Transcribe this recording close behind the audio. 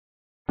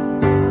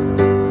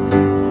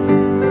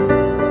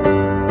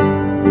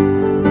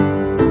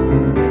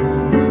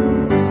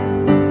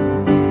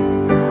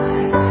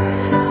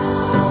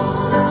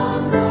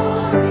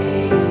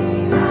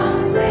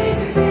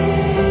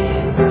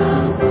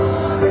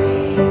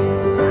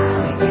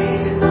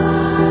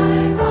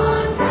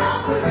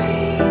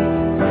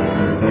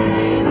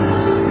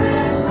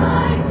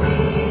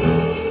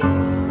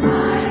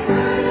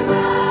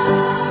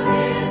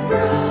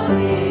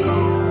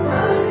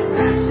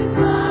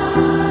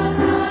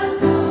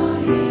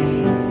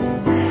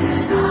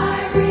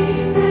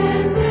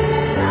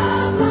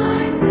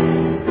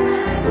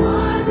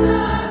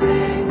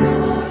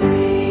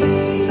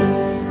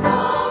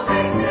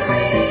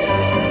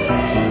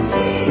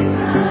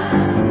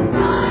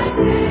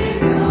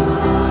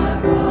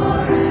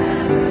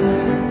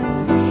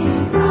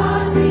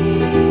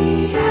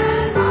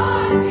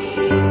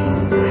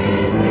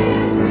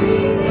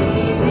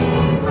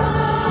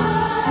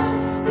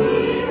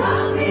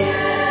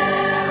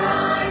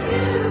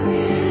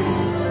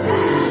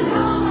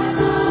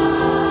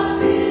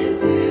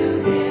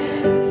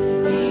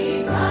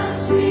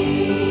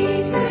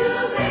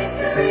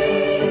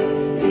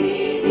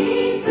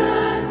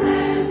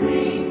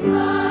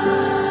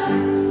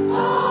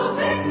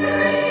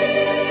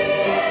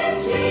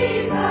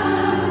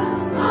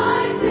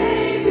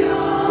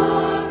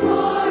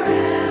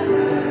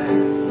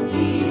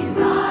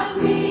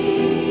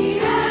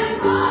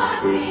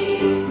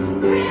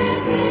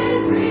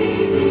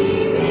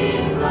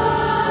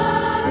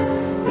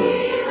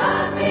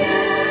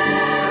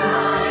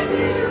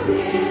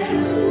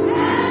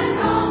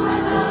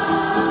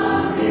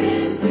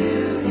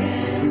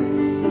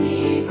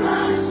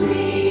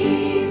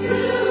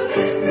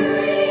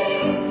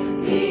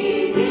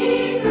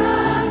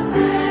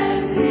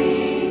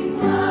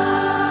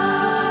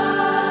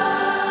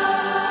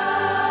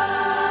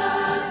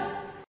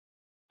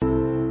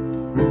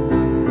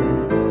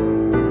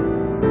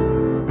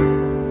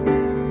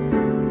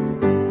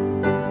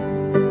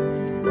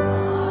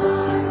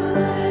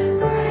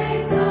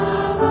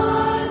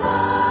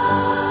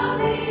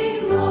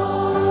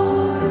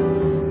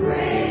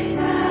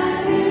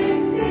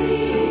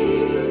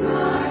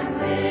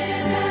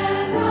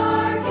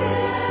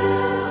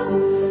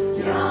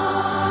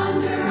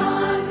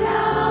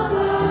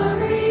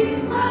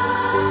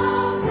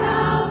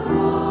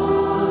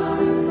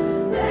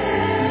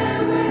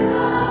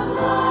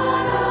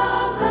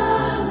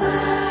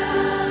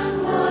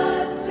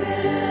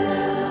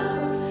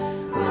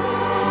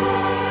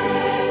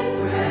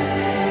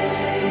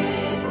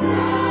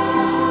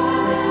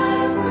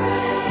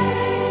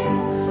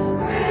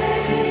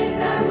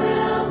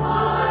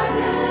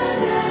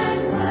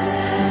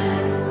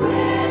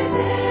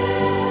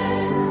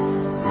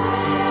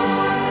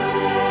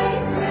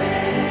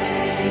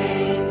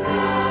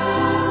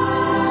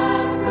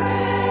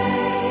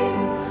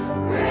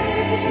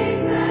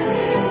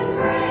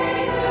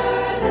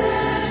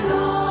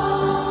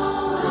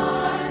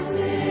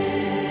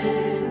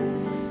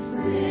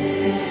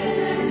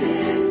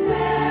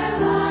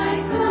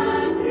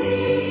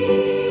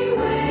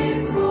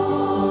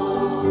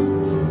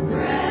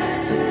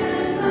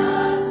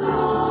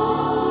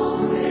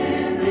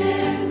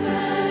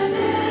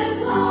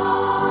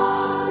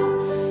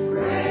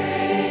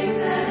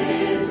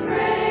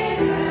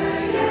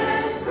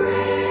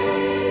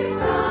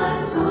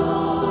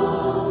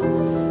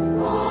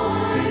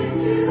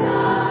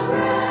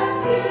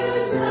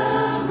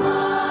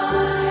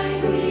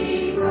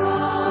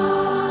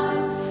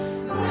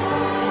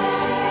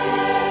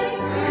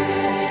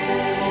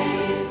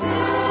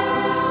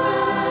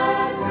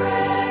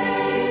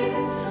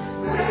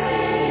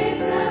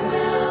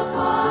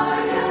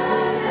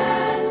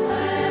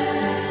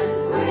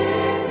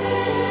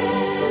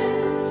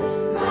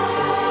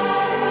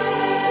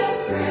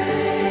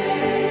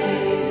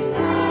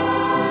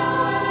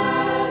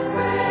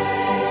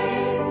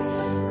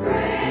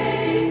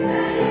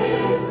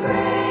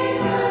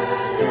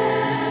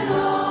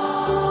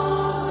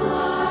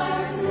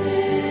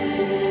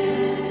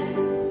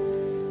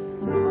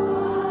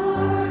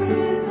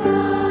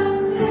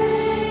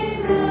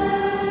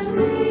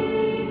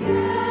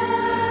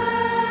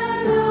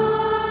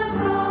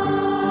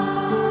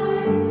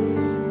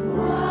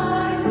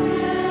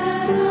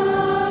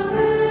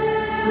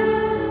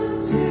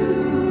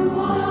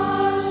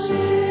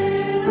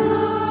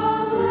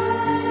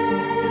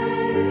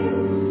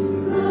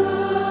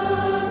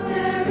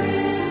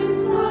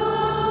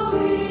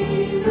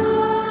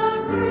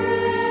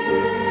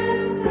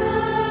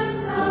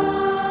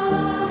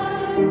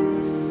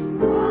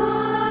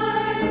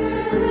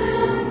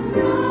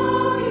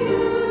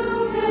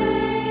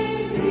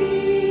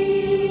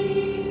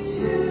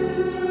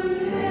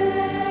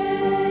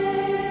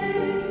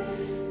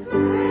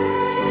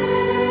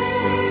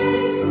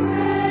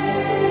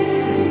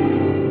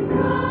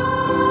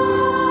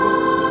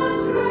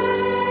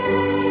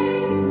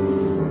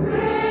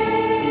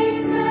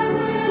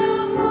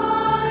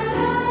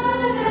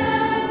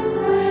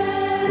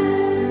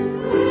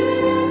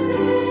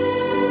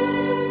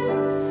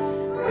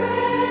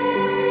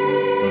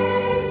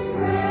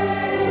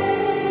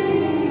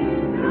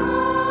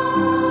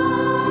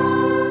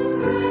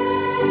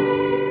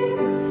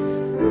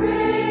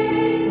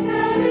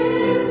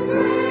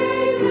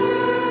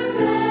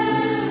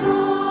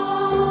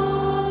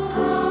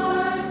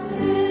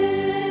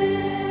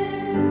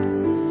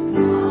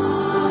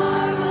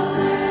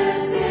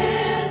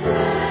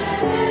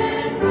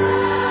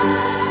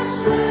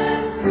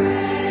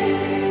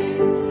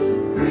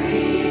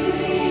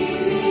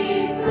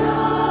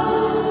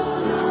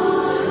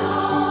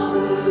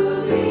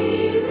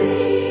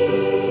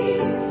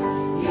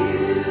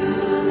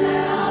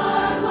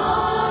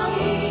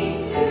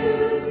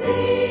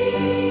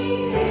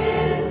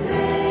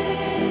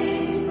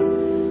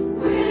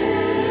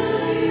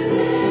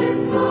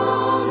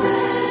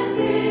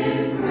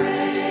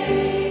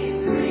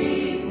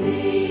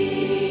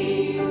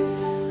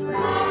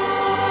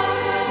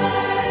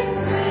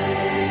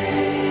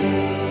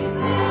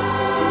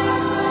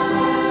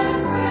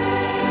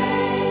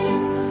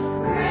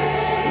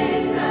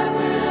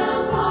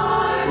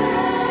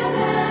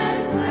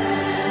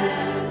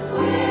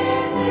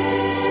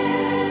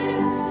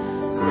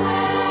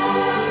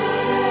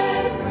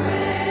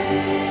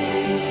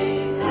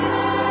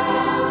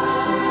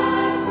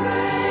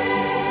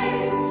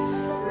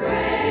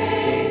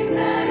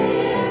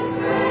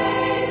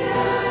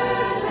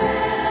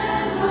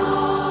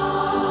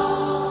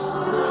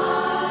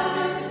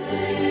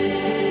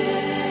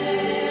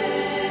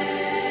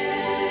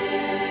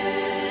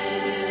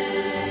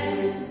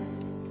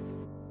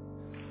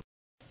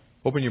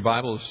Open your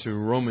Bibles to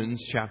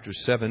Romans chapter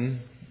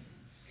 7.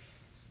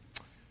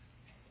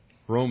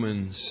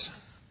 Romans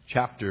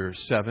chapter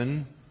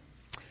 7.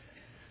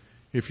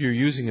 If you're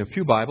using a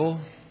pew Bible,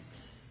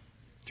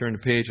 turn to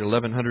page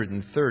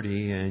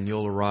 1130 and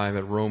you'll arrive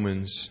at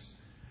Romans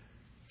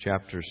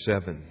chapter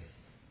 7.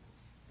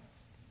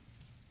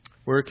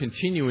 We're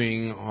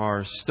continuing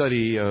our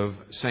study of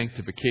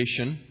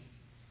sanctification,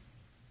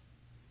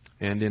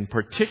 and in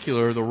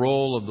particular the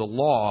role of the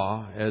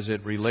law as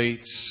it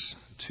relates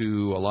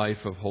to a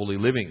life of holy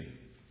living.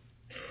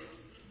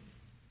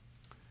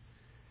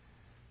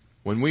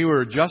 When we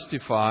were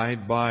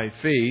justified by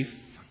faith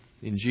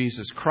in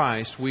Jesus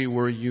Christ, we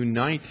were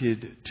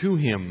united to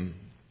Him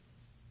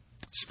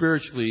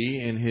spiritually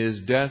in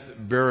His death,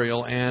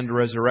 burial, and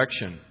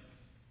resurrection.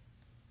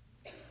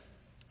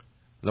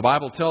 The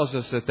Bible tells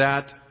us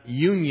that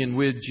union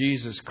with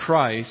Jesus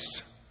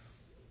Christ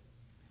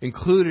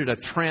included a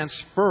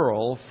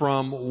transferal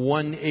from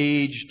one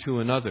age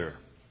to another.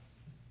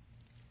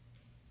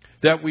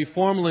 That we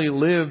formerly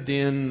lived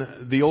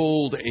in the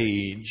old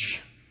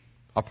age,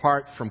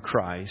 apart from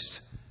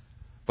Christ,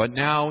 but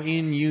now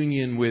in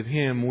union with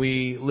Him,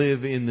 we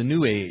live in the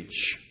new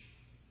age.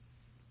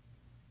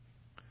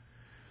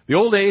 The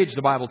old age,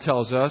 the Bible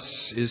tells us,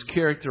 is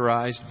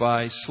characterized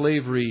by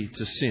slavery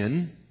to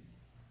sin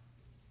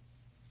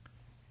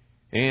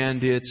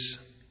and its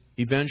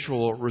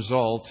eventual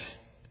result,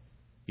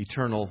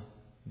 eternal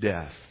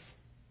death.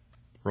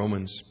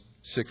 Romans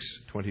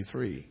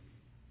 6:23.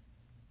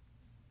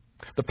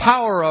 The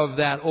power of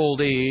that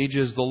old age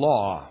is the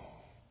law.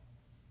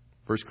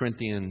 1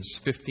 Corinthians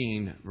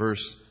 15,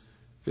 verse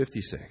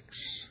 56.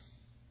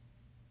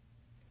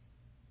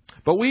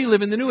 But we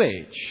live in the new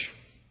age.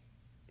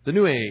 The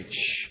new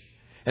age.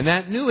 And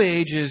that new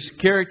age is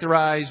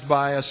characterized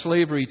by a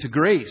slavery to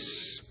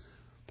grace.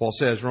 Paul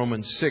says,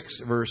 Romans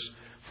 6, verse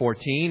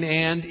 14,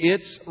 and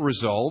its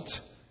result,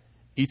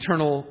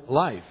 eternal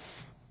life.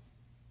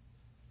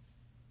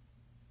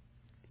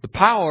 The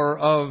power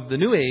of the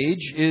new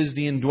age is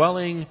the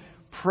indwelling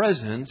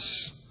presence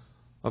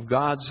of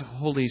God's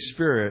Holy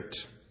Spirit.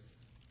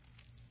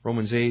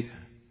 Romans 8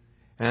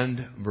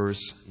 and verse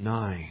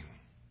 9.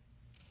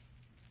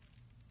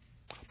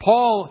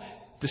 Paul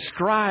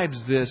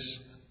describes this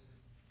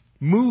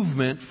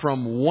movement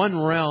from one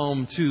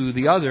realm to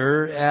the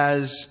other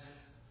as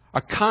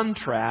a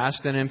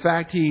contrast, and in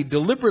fact he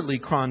deliberately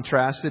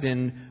contrasted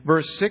in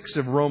verse 6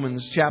 of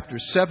Romans chapter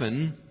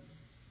 7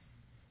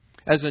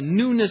 as a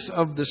newness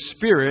of the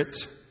Spirit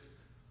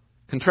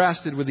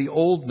contrasted with the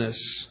oldness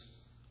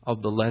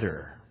of the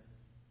letter.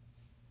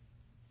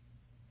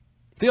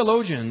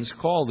 Theologians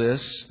call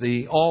this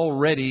the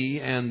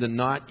already and the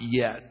not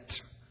yet.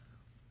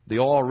 The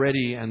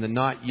already and the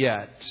not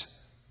yet.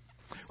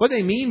 What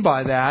they mean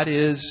by that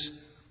is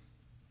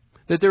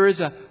that there is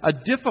a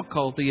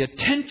difficulty, a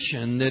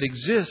tension that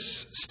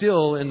exists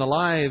still in the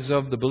lives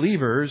of the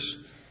believers.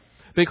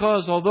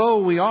 Because although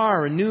we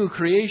are a new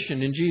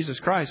creation in Jesus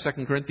Christ,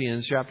 2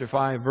 Corinthians chapter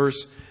 5,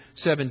 verse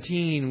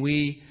 17,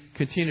 we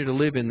continue to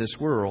live in this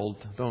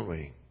world, don't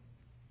we?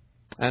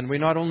 And we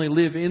not only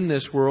live in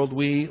this world,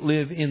 we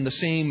live in the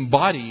same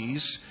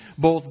bodies,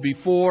 both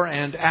before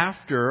and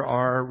after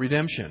our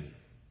redemption.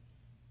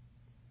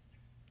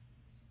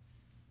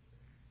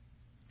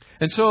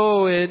 And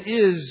so it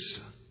is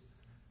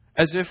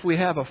as if we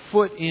have a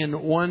foot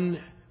in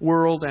one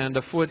world and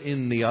a foot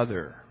in the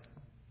other.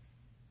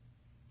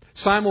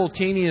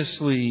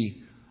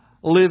 Simultaneously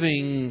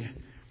living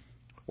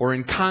or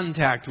in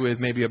contact with,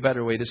 maybe a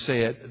better way to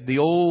say it, the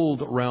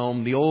old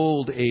realm, the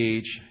old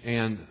age,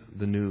 and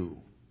the new.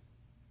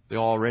 The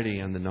already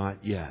and the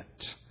not yet.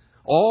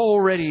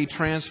 Already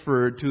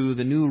transferred to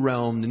the new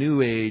realm, the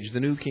new age, the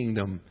new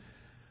kingdom,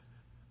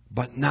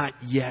 but not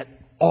yet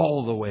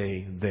all the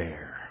way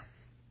there.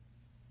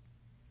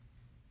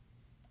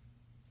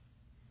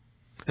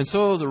 And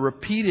so the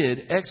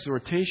repeated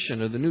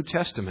exhortation of the New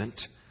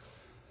Testament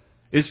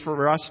is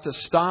for us to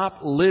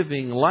stop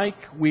living like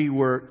we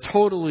were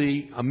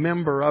totally a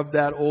member of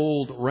that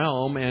old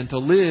realm and to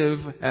live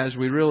as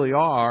we really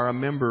are a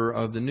member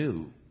of the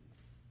new.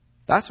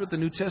 That's what the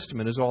New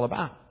Testament is all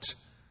about.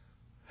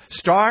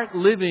 Start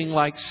living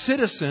like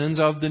citizens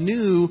of the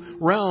new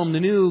realm, the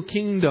new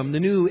kingdom,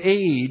 the new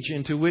age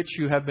into which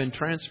you have been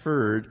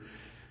transferred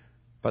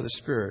by the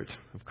Spirit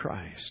of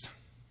Christ.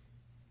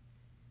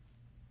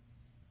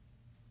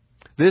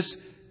 This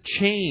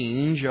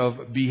change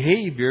of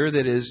behavior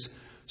that is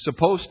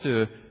supposed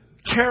to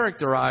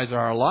characterize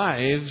our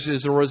lives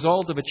is a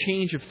result of a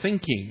change of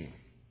thinking.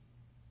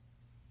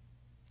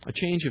 A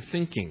change of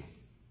thinking.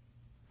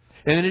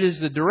 And it is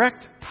the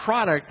direct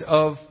product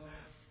of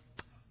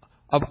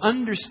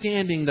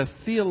understanding the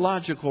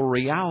theological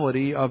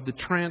reality of the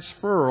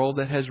transferal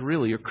that has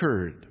really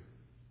occurred.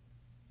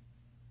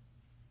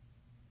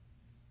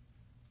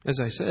 As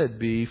I said,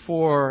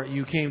 before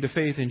you came to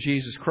faith in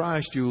Jesus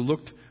Christ, you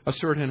looked a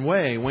certain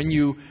way. When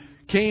you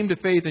came to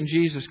faith in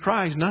Jesus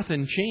Christ,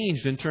 nothing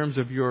changed in terms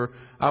of your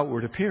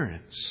outward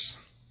appearance.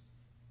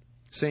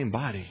 Same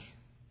body.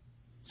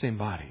 Same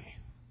body.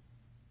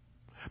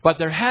 But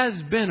there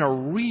has been a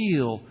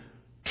real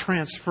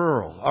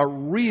transferal, a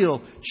real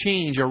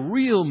change, a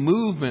real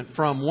movement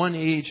from one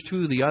age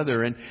to the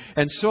other.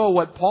 And so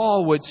what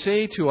Paul would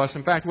say to us,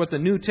 in fact, what the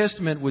New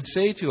Testament would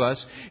say to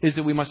us, is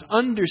that we must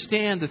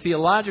understand the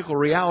theological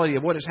reality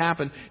of what has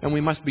happened, and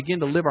we must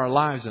begin to live our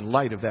lives in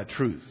light of that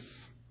truth.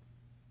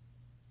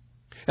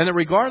 And that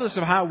regardless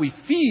of how we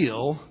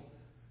feel,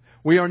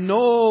 we are no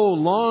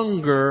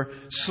longer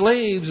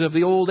slaves of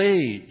the old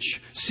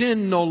age.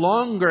 Sin no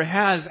longer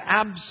has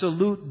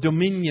absolute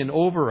dominion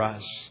over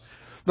us.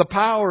 The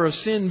power of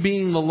sin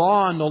being the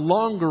law no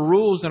longer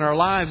rules in our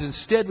lives.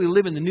 Instead, we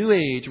live in the new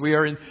age. We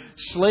are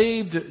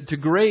enslaved to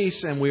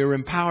grace, and we are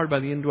empowered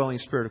by the indwelling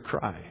Spirit of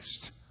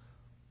Christ.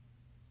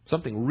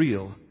 Something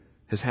real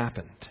has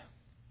happened.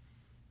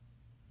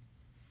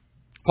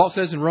 Paul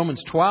says in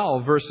Romans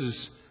 12, verse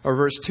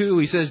 2,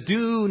 he says,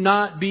 "Do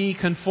not be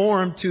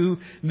conformed to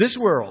this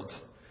world,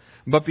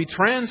 but be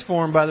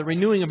transformed by the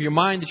renewing of your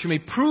mind, that you may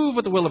prove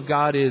what the will of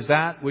God is,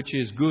 that which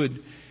is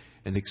good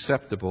and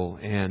acceptable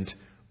and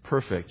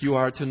perfect." You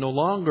are to no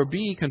longer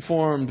be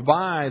conformed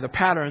by the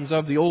patterns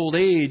of the old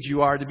age.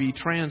 You are to be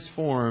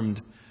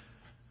transformed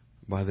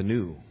by the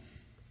new.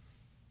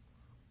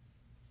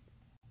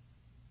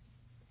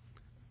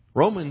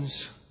 Romans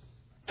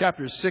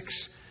chapters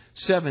 6,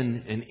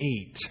 7, and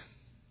 8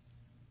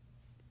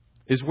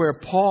 is where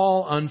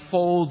Paul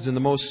unfolds in the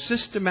most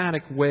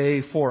systematic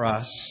way for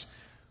us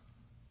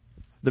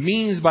the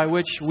means by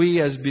which we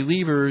as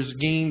believers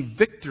gain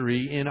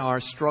victory in our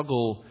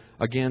struggle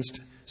against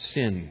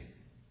sin,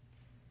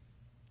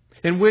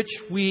 in which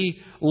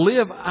we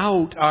live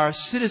out our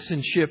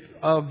citizenship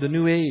of the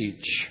new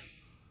age.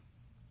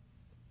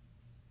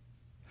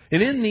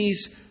 And in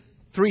these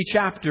 3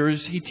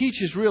 chapters, he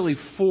teaches really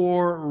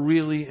 4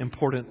 really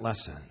important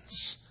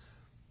lessons.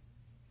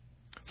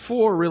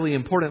 4 really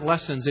important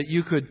lessons that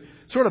you could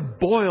sort of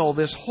boil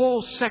this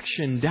whole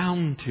section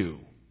down to.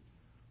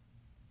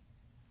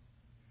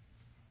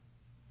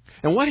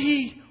 And what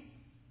he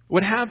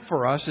would have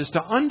for us is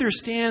to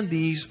understand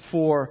these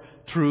 4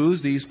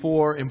 truths, these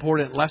 4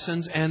 important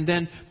lessons, and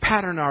then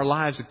pattern our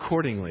lives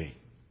accordingly.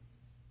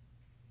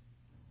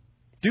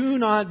 Do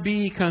not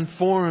be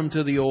conformed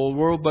to the old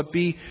world, but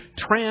be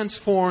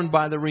transformed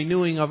by the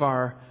renewing of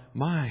our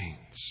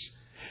minds.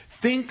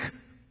 Think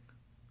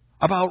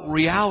about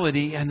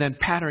reality and then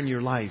pattern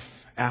your life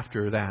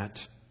after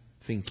that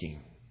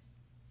thinking.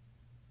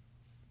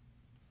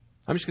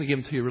 I'm just going to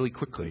give them to you really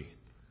quickly.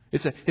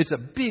 It's a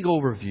big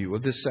overview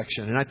of this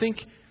section, and I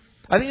think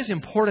it's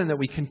important that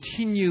we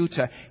continue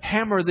to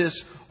hammer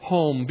this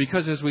home,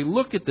 because as we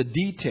look at the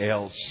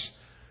details,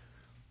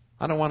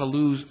 I don't want to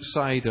lose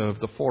sight of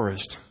the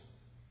forest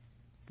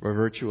by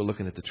virtue of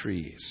looking at the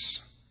trees.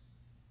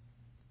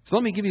 So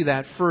let me give you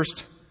that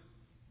first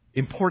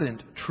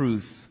important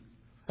truth.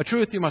 A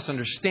truth you must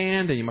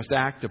understand and you must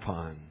act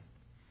upon.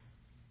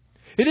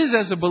 It is,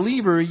 as a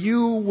believer,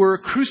 you were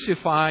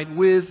crucified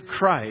with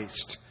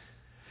Christ,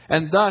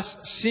 and thus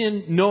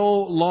sin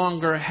no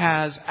longer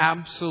has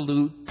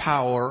absolute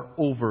power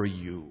over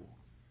you.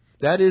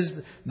 That is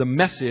the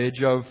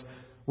message of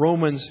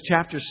Romans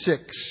chapter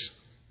 6,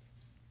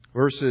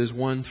 verses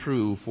 1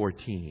 through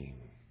 14.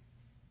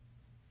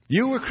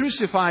 You were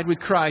crucified with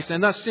Christ,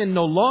 and thus sin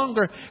no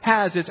longer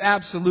has its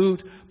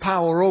absolute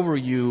power over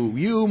you.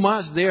 You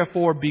must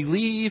therefore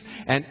believe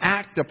and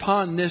act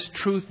upon this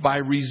truth by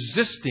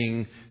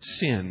resisting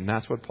sin.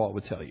 That's what Paul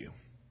would tell you.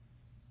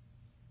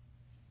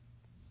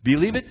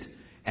 Believe it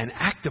and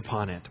act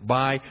upon it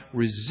by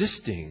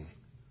resisting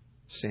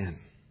sin.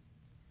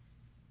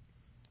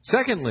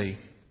 Secondly,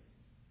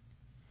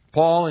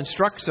 Paul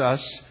instructs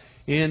us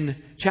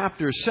in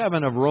chapter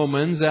 7 of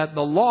Romans that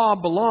the law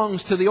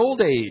belongs to the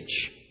old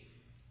age.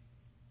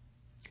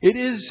 It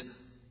is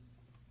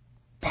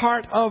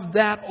part of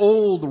that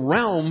old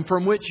realm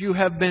from which you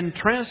have been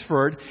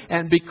transferred,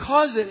 and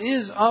because it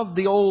is of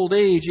the old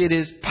age, it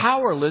is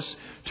powerless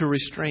to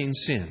restrain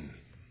sin.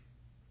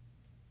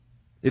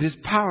 It is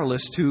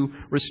powerless to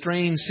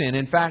restrain sin.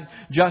 In fact,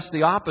 just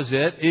the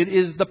opposite. It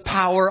is the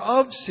power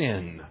of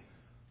sin,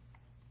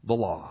 the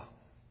law.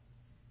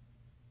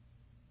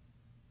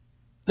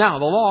 Now,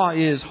 the law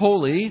is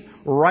holy,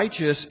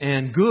 righteous,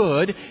 and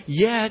good,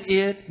 yet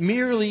it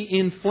merely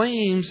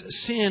inflames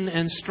sin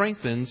and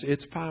strengthens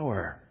its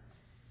power.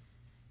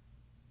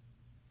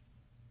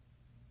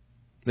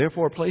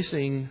 Therefore,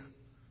 placing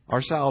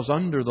ourselves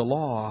under the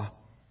law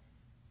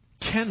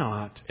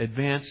cannot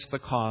advance the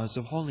cause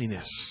of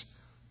holiness,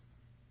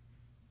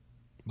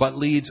 but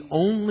leads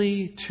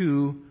only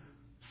to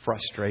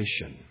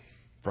frustration.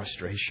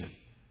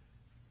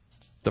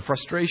 The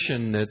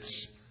frustration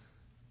that's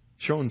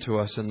shown to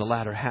us in the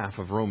latter half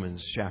of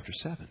Romans chapter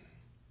 7.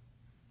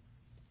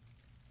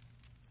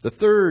 The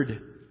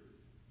third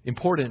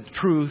important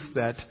truth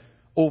that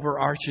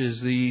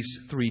overarches these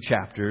 3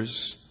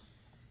 chapters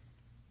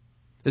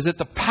is that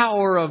the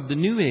power of the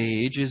new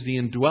age is the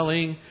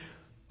indwelling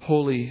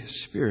Holy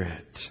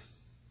Spirit.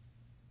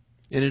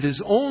 And it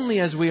is only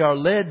as we are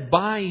led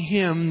by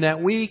Him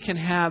that we can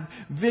have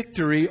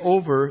victory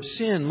over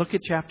sin. Look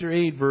at chapter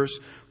 8, verse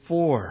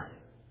 4.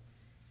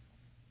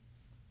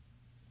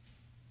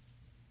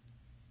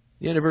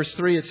 the end of verse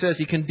 3, it says,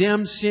 He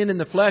condemned sin in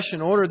the flesh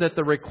in order that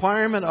the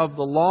requirement of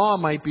the law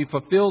might be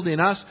fulfilled in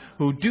us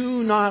who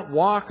do not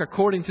walk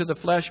according to the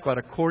flesh, but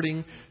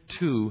according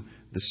to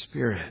the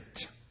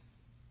Spirit.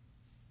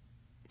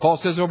 Paul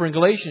says over in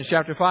Galatians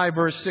chapter 5,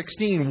 verse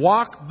 16,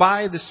 Walk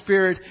by the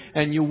Spirit,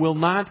 and you will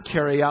not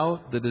carry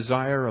out the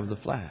desire of the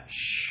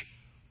flesh.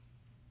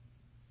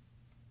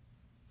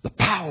 The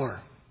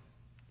power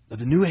of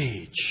the new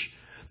age,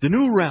 the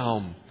new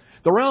realm,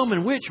 the realm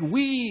in which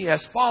we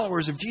as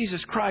followers of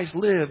Jesus Christ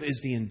live, is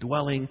the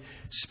indwelling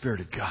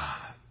Spirit of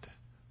God.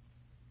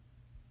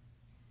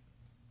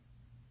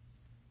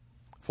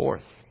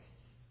 Fourth,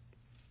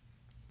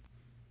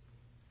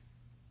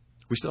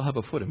 we still have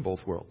a foot in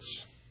both worlds.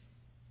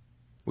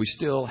 We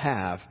still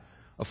have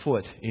a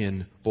foot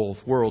in both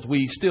worlds.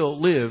 We still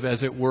live,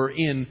 as it were,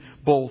 in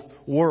both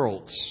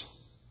worlds.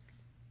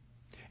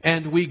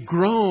 And we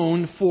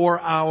groan for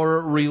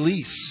our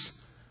release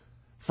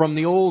from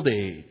the old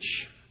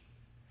age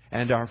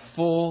and our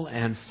full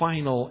and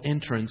final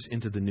entrance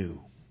into the new.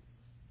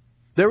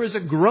 There is a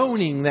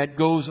groaning that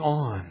goes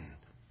on.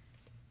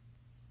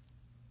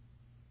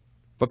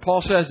 But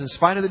Paul says, in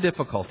spite of the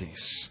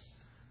difficulties,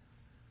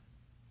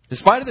 in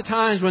spite of the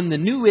times when the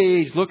new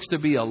age looks to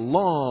be a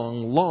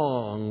long,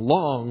 long,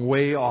 long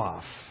way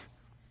off,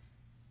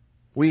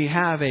 we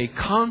have a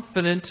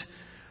confident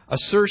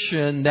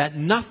assertion that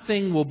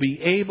nothing will be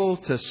able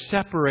to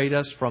separate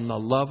us from the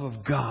love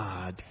of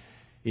God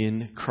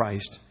in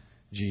Christ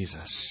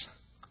Jesus.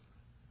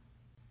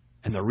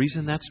 And the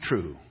reason that's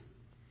true,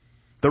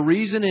 the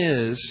reason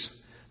is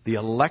the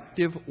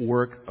elective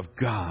work of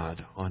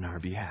God on our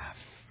behalf.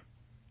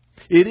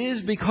 It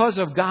is because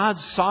of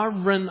God's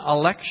sovereign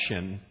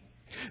election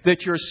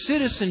that your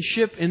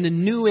citizenship in the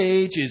new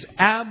age is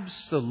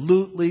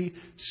absolutely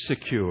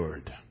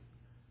secured.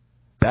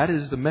 That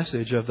is the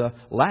message of the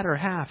latter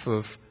half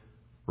of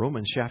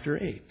Romans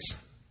chapter 8.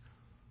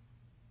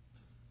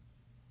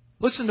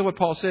 Listen to what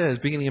Paul says,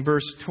 beginning in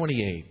verse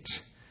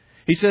 28.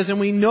 He says, And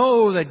we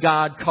know that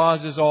God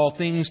causes all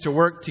things to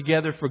work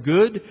together for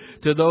good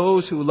to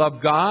those who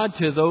love God,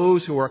 to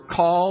those who are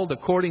called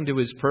according to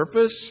His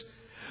purpose.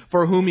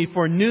 For whom He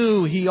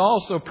foreknew, He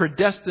also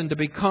predestined to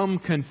become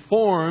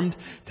conformed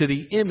to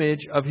the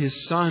image of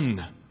His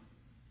Son,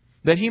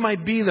 that He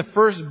might be the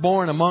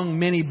firstborn among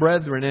many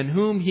brethren. And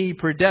whom He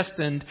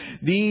predestined,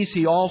 these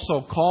He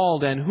also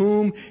called. And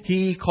whom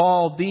He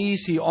called,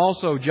 these He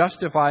also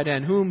justified.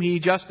 And whom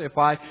He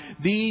justified,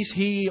 these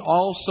He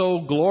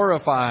also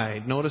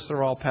glorified. Notice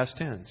they're all past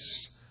tense.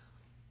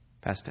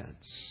 Past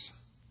tense.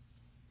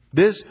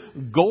 This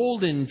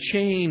golden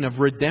chain of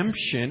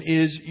redemption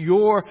is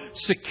your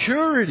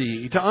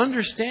security to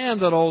understand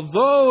that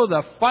although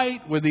the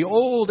fight with the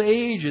old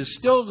age is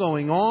still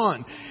going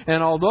on,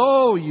 and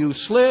although you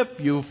slip,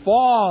 you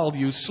fall,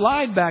 you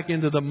slide back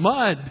into the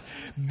mud,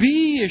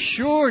 be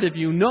assured, if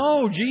you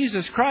know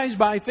Jesus Christ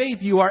by faith,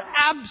 you are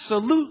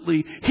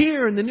absolutely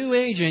here in the new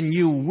age and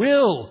you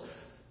will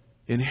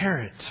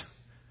inherit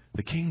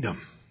the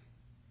kingdom.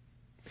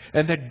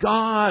 And that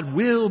God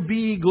will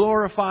be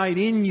glorified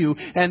in you.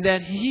 And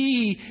that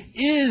He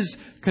is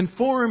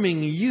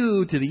conforming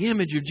you to the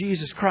image of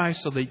Jesus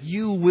Christ so that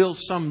you will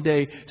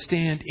someday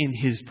stand in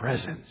His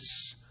presence.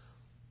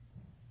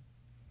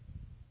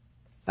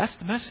 That's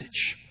the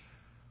message.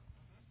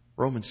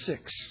 Romans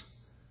 6,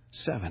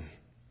 7,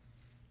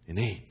 and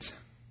 8.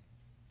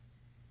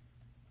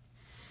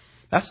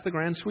 That's the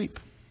grand sweep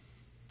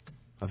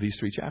of these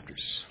 3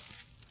 chapters.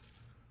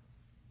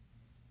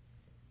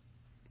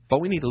 But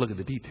we need to look at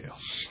the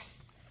details.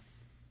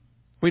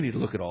 We need to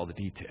look at all the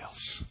details.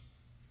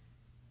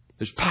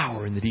 There's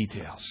power in the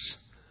details.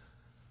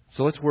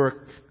 So let's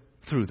work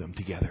through them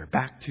together.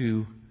 Back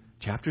to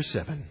chapter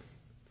 7.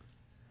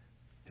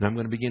 And I'm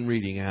going to begin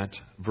reading at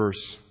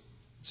verse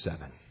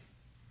 7.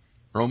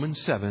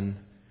 Romans 7,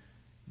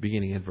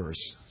 beginning at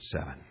verse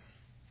 7.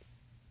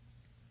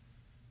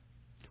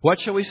 What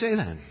shall we say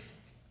then?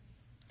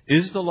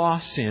 Is the law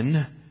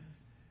sin?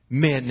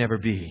 May it never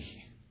be.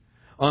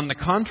 On the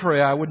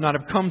contrary, I would not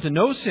have come to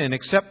know sin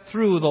except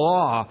through the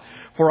law.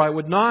 For I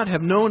would not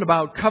have known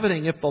about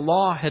coveting if the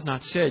law had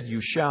not said, You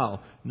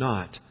shall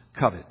not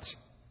covet.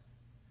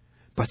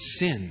 But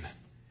sin,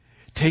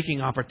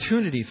 taking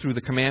opportunity through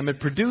the commandment,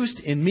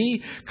 produced in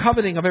me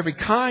coveting of every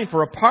kind.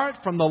 For apart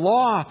from the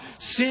law,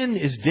 sin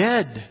is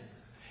dead.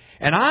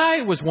 And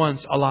I was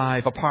once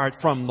alive apart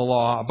from the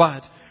law.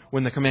 But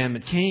when the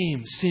commandment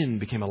came, sin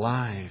became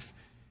alive,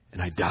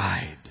 and I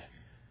died.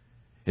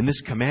 And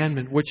this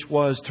commandment, which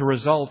was to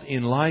result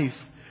in life,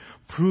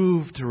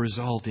 proved to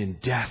result in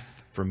death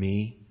for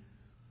me.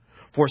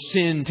 For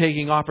sin,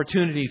 taking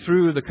opportunity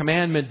through the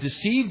commandment,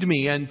 deceived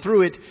me, and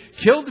through it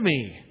killed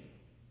me.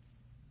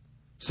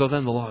 So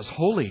then the law is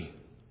holy,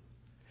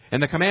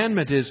 and the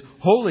commandment is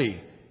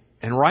holy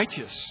and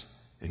righteous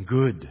and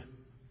good.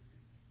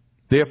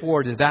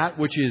 Therefore, did that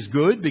which is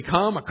good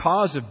become a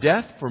cause of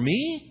death for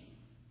me?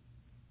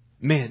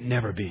 May it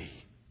never be.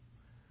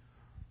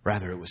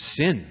 Rather, it was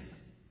sin,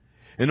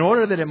 in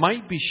order that it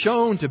might be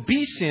shown to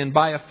be sin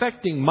by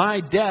affecting my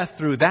death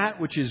through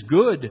that which is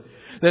good,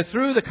 that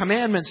through the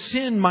commandment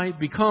sin might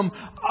become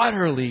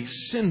utterly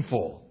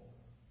sinful.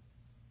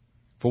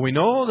 For we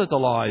know that the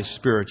law is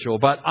spiritual,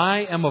 but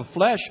I am of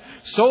flesh,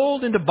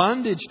 sold into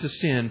bondage to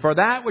sin. For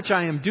that which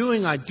I am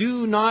doing I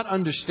do not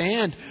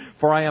understand,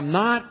 for I am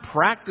not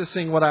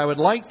practicing what I would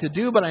like to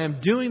do, but I am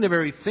doing the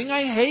very thing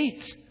I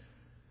hate.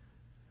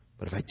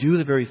 But if I do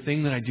the very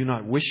thing that I do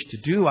not wish to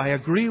do, I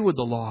agree with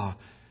the law,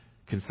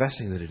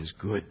 confessing that it is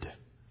good.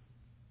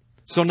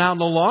 So now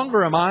no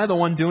longer am I the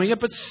one doing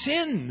it, but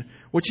sin,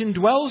 which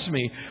indwells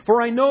me.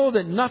 For I know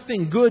that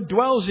nothing good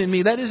dwells in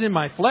me, that is in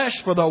my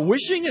flesh. For the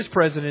wishing is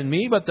present in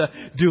me, but the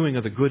doing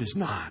of the good is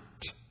not.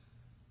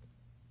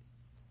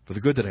 For the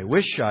good that I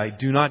wish I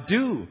do not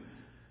do,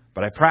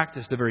 but I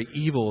practice the very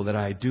evil that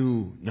I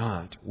do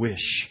not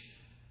wish.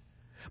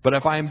 But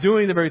if I am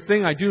doing the very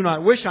thing I do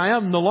not wish, I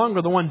am no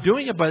longer the one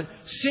doing it, but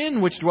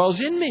sin which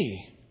dwells in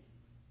me.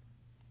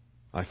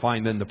 I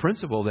find then the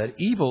principle that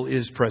evil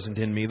is present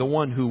in me, the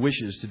one who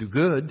wishes to do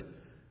good.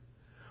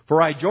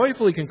 For I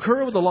joyfully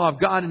concur with the law of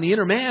God in the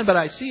inner man, but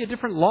I see a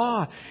different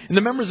law in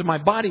the members of my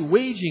body,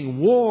 waging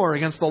war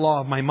against the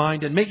law of my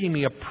mind and making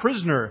me a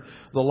prisoner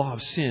of the law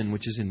of sin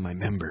which is in my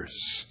members.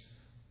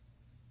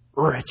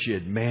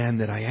 Wretched man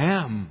that I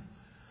am!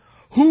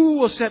 Who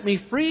will set me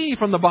free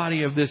from the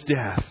body of this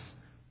death?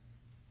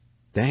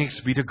 Thanks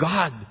be to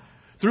God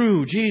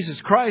through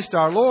Jesus Christ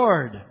our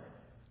Lord.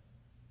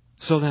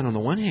 So then, on the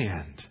one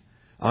hand,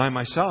 I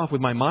myself with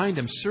my mind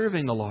am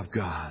serving the law of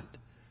God,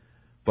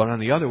 but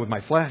on the other, with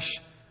my flesh,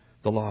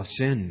 the law of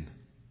sin.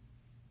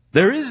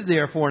 There is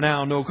therefore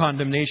now no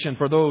condemnation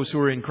for those who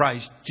are in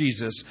Christ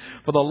Jesus.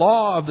 For the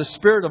law of the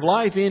Spirit of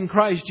life in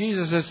Christ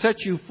Jesus has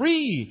set you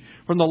free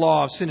from the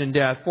law of sin and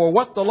death. For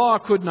what the law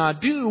could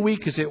not do,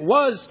 weak as it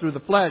was through the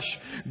flesh,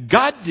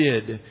 God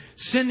did,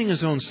 sending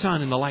His own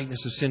Son in the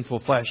likeness of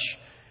sinful flesh,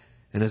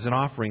 and as an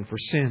offering for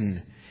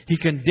sin. He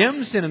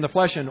condemned sin in the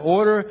flesh in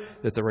order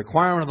that the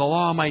requirement of the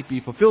law might be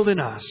fulfilled in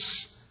us,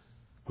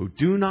 who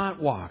do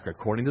not walk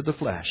according to the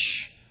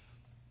flesh,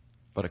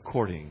 but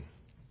according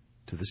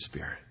to the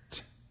Spirit.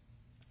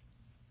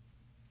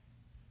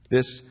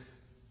 This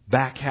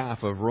back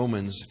half of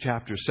Romans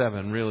chapter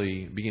 7,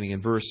 really beginning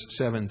in verse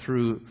 7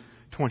 through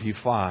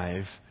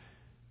 25,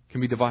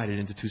 can be divided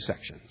into two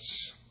sections.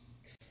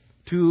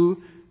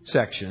 Two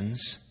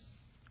sections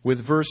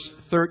with verse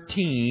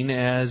 13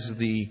 as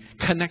the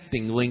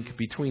connecting link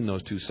between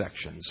those two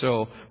sections.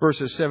 So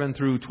verses 7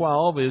 through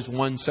 12 is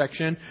one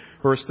section.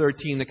 Verse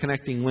 13, the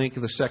connecting link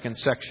of the second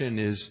section,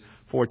 is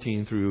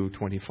 14 through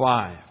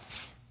 25.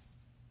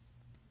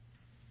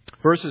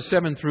 Verses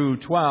 7 through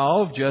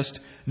 12, just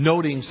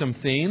noting some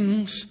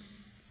things.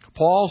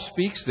 Paul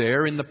speaks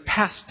there in the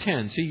past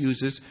tense. He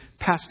uses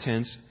past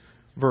tense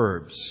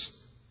verbs.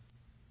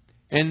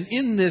 And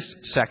in this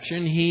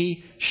section,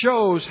 he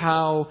shows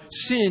how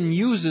sin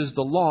uses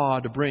the law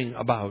to bring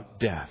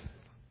about death.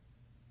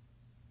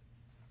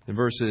 In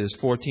verses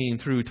 14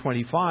 through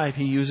 25,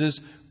 he uses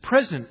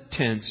present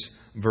tense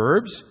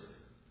verbs.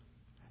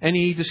 And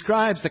he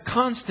describes the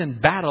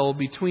constant battle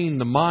between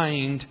the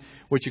mind,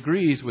 which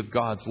agrees with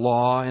God's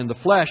law, and the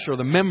flesh, or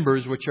the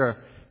members, which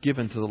are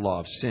given to the law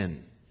of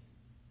sin.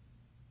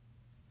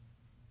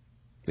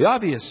 The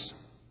obvious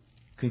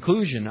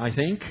conclusion, I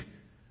think,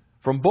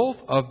 from both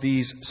of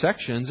these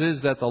sections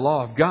is that the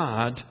law of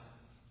God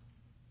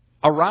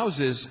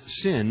arouses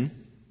sin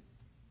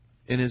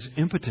and is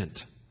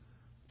impotent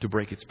to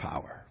break its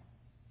power.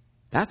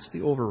 That's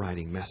the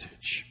overriding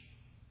message.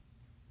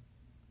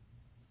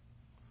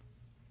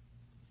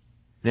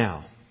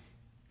 Now,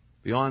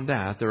 beyond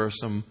that, there are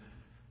some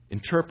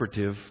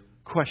interpretive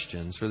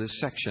questions for this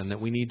section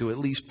that we need to at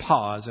least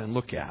pause and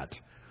look at.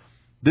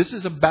 This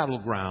is a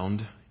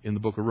battleground in the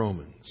book of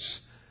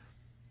Romans.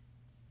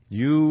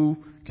 You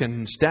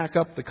can stack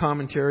up the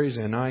commentaries,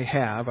 and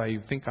I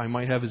think I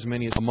might have as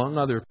many as among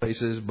other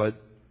places, but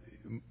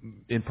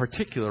in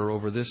particular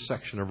over this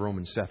section of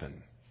Romans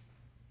 7.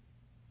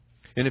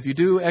 And if you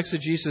do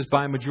exegesis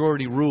by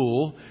majority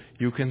rule,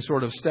 you can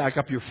sort of stack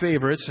up your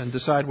favorites and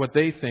decide what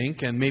they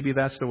think, and maybe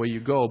that's the way you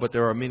go, but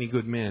there are many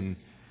good men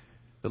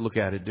that look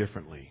at it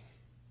differently.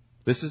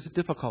 This is a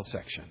difficult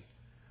section.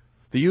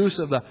 The use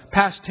of the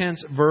past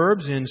tense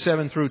verbs in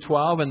 7 through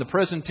 12 and the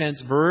present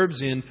tense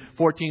verbs in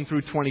 14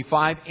 through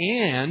 25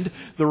 and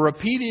the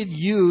repeated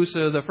use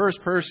of the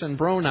first person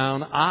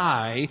pronoun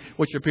I,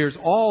 which appears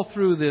all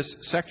through this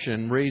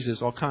section,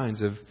 raises all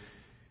kinds of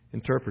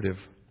interpretive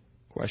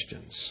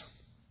questions.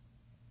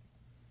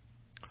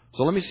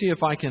 So let me see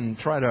if I can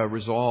try to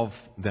resolve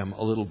them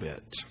a little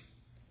bit.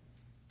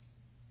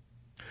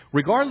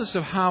 Regardless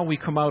of how we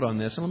come out on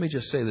this, and let me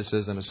just say this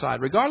as an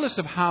aside, regardless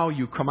of how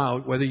you come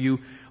out, whether you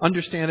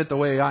understand it the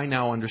way I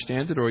now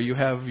understand it or you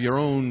have your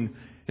own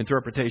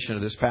interpretation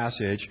of this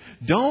passage,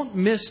 don't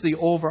miss the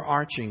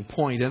overarching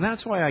point, and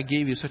that's why I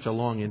gave you such a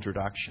long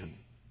introduction.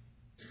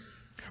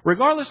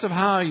 Regardless of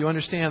how you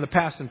understand the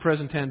past and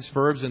present tense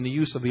verbs and the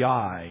use of the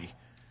I,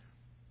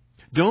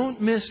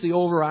 Don't miss the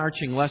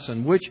overarching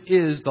lesson, which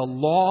is the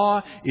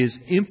law is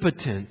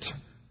impotent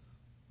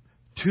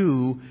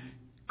to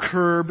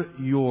curb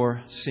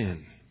your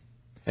sin.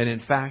 And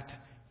in fact,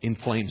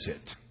 inflames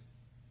it.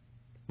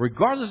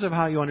 Regardless of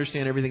how you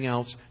understand everything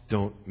else,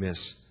 don't miss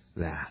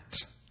that.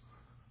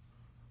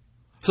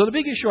 So the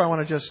big issue I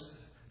want to just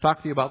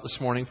talk to you about this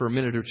morning for a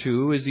minute or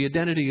two is the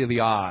identity of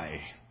the I.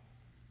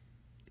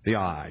 The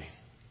I.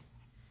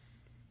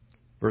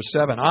 Verse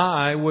 7,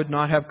 I would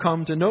not have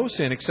come to know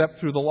sin except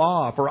through the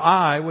law, for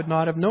I would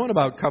not have known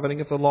about coveting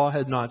if the law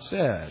had not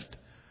said.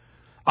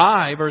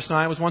 I, verse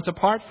 9, was once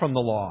apart from the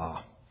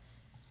law.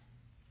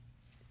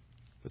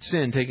 But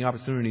sin, taking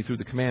opportunity through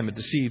the commandment,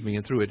 deceived me,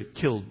 and through it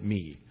killed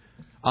me.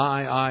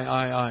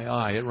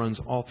 I. It runs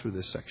all through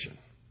this section.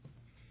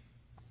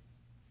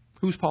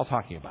 Who's Paul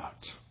talking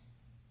about?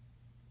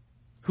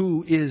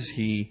 Who is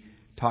he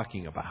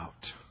talking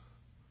about?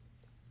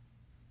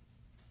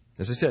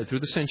 As I said, through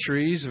the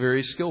centuries,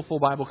 very skillful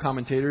Bible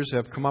commentators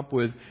have come up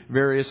with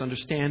various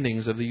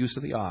understandings of the use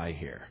of the I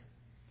here.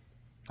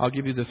 I'll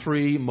give you the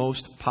three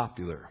most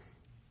popular.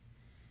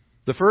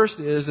 The first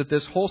is that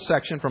this whole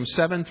section from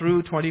 7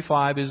 through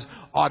 25 is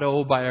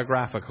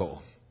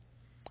autobiographical.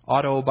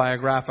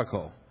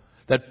 Autobiographical.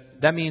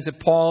 That means that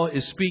Paul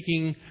is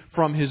speaking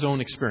from his own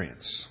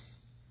experience.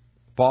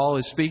 Paul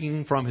is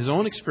speaking from his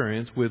own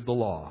experience with the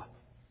law,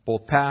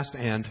 both past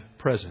and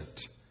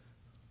present.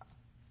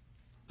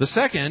 The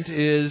second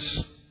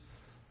is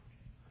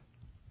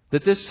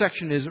that this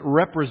section is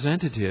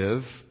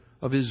representative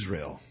of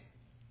Israel.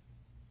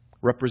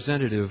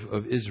 Representative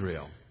of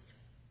Israel.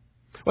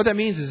 What that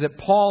means is that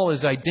Paul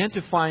is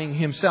identifying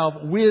himself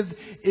with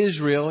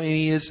Israel, and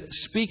he is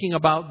speaking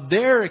about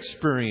their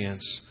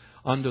experience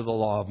under the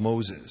law of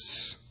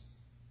Moses.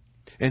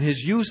 And his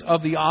use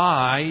of the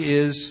I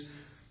is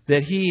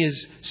that he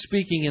is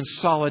speaking in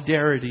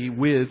solidarity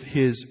with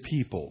his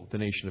people, the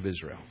nation of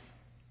Israel.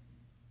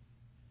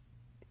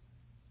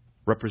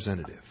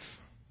 Representative.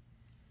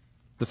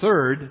 The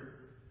third,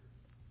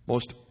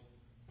 most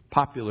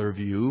popular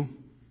view,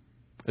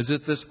 is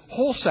that this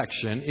whole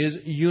section is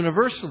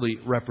universally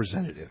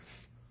representative.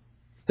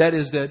 That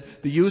is, that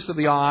the use of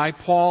the I,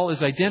 Paul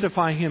is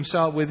identifying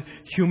himself with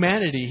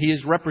humanity. He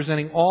is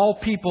representing all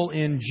people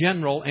in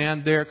general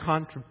and their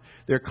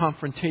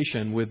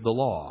confrontation with the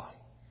law.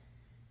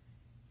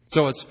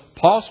 So it's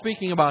Paul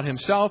speaking about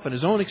himself and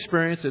his own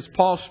experience. It's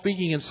Paul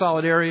speaking in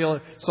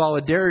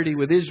solidarity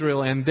with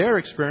Israel and their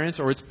experience.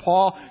 Or it's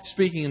Paul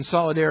speaking in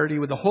solidarity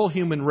with the whole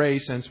human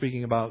race and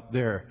speaking about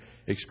their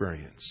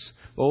experience.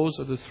 Those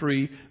are the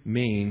three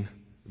main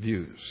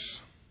views.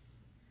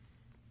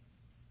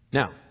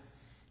 Now,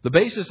 the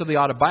basis of the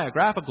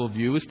autobiographical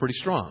view is pretty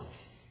strong.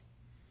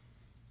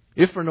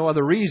 If for no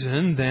other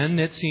reason, then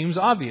it seems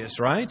obvious,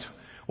 right?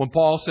 When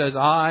Paul says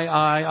I,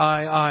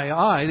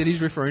 that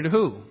he's referring to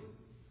who?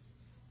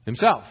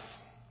 Himself.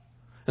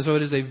 And so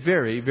it is a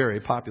very,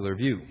 very popular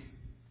view.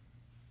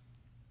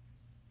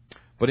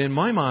 But in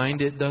my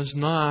mind, it does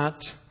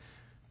not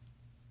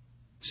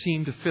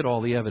seem to fit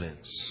all the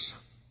evidence.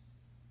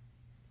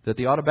 That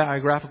the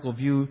autobiographical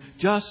view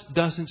just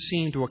doesn't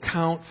seem to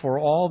account for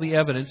all the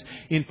evidence,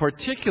 in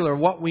particular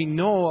what we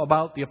know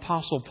about the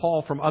Apostle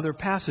Paul from other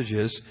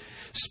passages,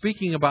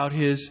 speaking about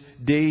his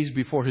days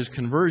before his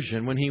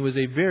conversion when he was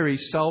a very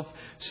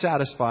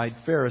self-satisfied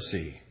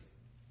Pharisee,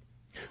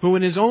 who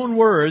in his own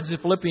words in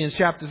Philippians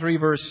chapter 3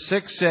 verse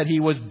 6 said he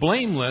was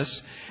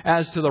blameless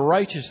as to the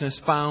righteousness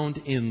found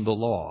in the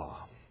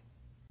law.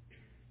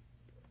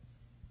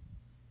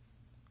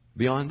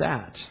 Beyond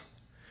that,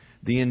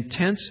 the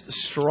intense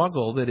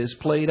struggle that is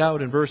played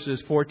out in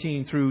verses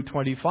 14 through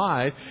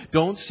 25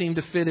 don't seem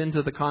to fit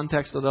into the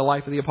context of the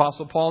life of the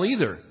Apostle Paul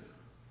either,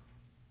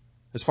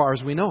 as far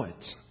as we know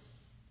it.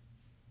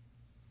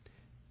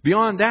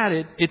 Beyond that,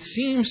 it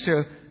seems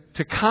to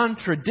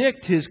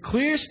contradict his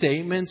clear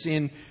statements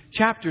in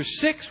chapter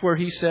 6, where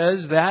he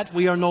says that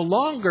we are no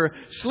longer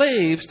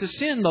slaves to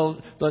sin,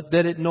 but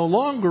that it no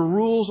longer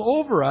rules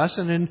over us.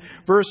 And in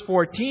verse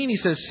 14, he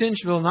says, sin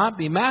shall not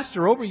be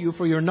master over you,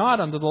 for you're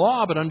not under the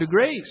law, but under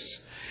grace.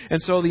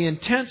 And so the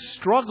intense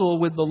struggle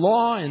with the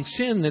law and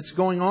sin that's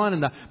going on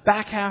in the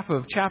back half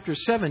of chapter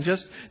 7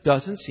 just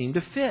doesn't seem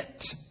to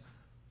fit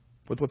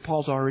with what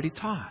Paul's already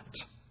taught.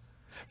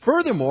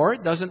 Furthermore,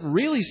 it doesn't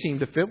really seem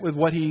to fit with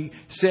what he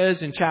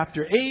says in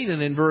chapter 8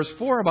 and in verse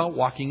 4 about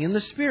walking in the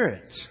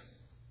Spirit.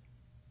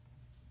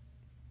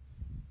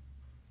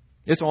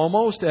 It's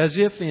almost as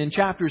if in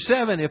chapter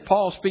 7, if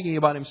Paul's speaking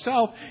about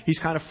himself, he's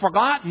kind of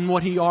forgotten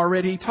what he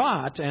already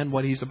taught and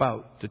what he's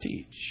about to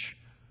teach.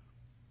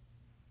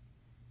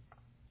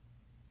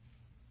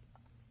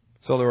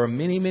 So there are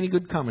many, many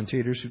good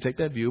commentators who take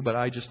that view, but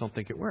I just don't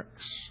think it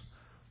works.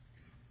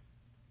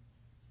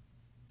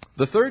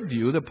 The third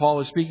view, that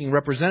Paul is speaking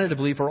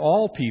representatively for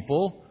all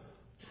people,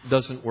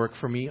 doesn't work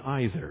for me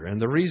either.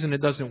 And the reason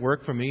it doesn't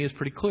work for me is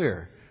pretty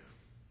clear.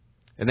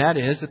 And that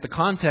is that the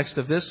context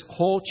of this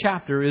whole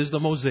chapter is the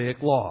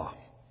Mosaic Law.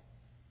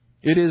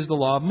 It is the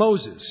law of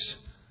Moses.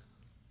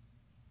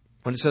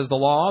 When it says the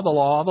law, the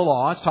law, the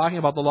law, it's talking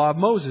about the law of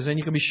Moses. And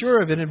you can be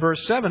sure of it in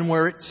verse 7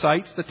 where it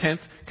cites the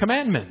 10th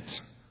commandment.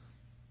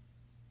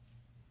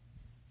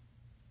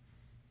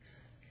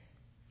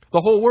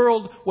 The whole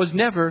world was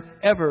never,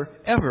 ever,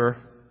 ever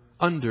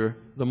under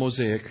the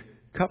Mosaic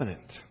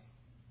covenant.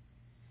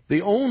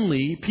 The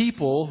only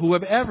people who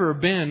have ever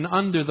been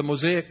under the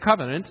Mosaic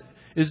covenant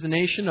is the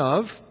nation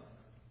of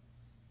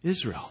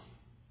Israel.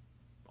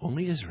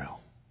 Only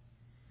Israel.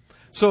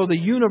 So the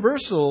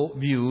universal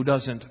view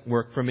doesn't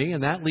work for me,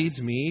 and that leads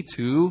me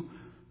to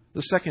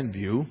the second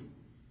view,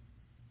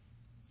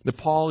 that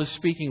Paul is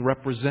speaking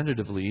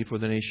representatively for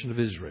the nation of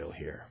Israel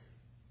here.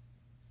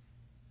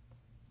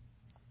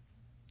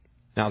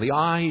 Now, the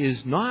I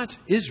is not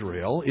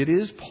Israel, it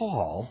is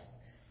Paul,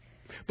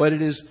 but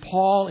it is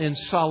Paul in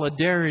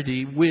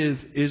solidarity with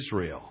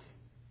Israel.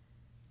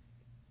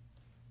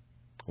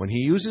 When he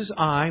uses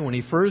I, when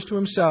he refers to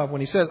himself,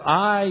 when he says,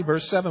 I,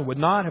 verse 7, would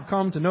not have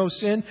come to know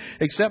sin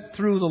except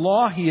through the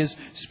law, he is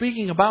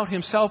speaking about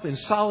himself in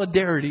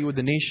solidarity with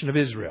the nation of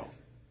Israel.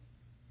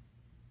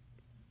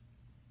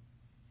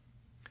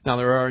 Now,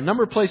 there are a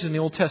number of places in the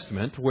Old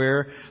Testament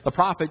where the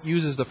prophet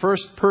uses the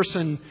first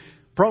person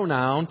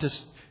pronoun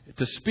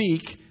to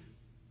speak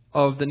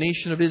of the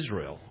nation of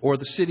Israel or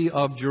the city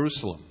of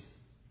Jerusalem.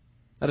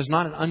 That is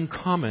not an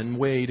uncommon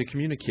way to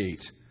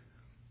communicate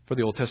for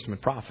the Old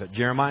Testament prophet.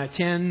 Jeremiah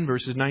 10,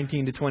 verses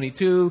 19 to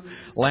 22,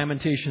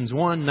 Lamentations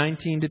 1,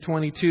 19 to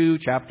 22,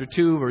 chapter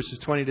 2, verses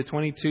 20 to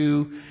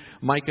 22,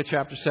 Micah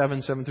chapter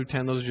 7, 7 through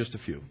 10. Those are just a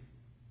few.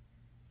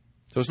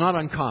 So it's not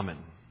uncommon.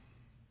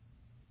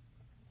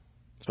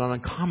 It's not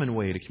an uncommon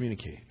way to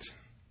communicate.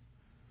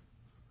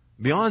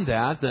 Beyond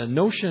that, the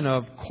notion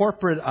of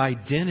corporate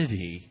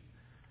identity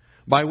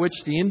by which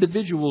the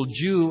individual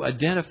Jew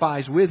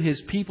identifies with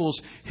his people's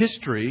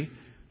history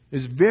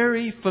is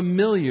very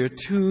familiar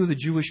to the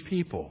Jewish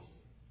people,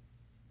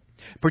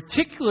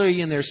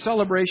 particularly in their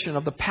celebration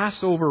of the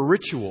Passover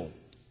ritual,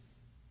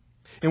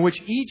 in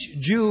which each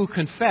Jew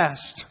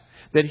confessed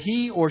that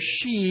he or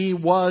she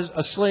was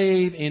a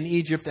slave in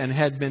Egypt and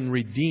had been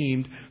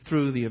redeemed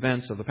through the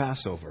events of the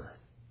Passover.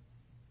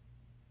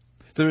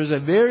 There is a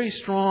very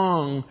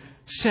strong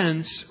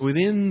sense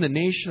within the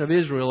nation of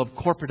Israel of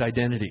corporate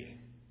identity.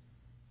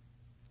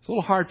 It's a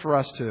little hard for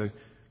us to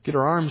get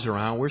our arms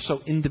around. We're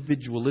so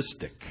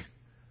individualistic.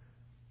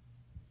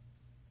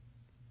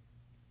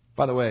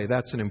 By the way,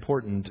 that's an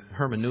important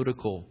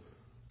hermeneutical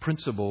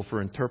principle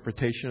for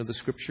interpretation of the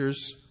Scriptures,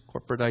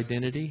 corporate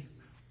identity.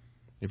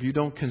 If you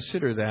don't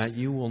consider that,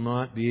 you will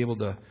not be able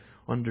to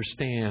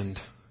understand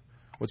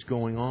what's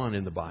going on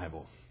in the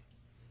Bible.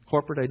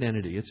 Corporate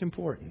identity, it's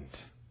important.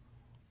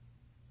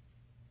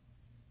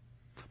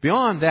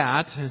 Beyond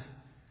that,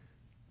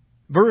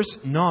 verse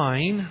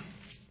 9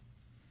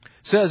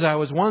 says, I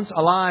was once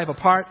alive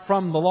apart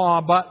from the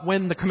law, but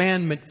when the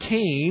commandment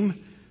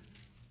came,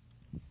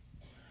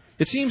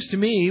 it seems to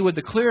me, with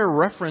the clear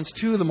reference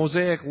to the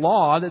Mosaic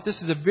law, that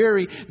this is a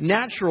very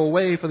natural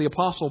way for the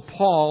Apostle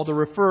Paul to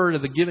refer to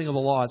the giving of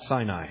the law at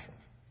Sinai.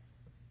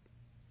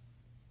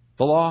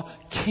 The law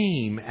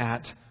came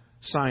at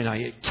Sinai.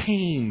 It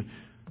came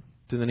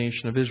to the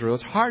nation of Israel.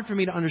 It's hard for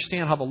me to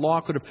understand how the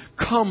law could have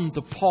come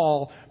to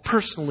Paul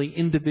personally,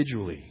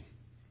 individually.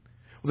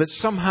 That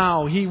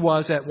somehow he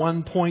was at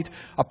one point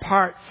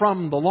apart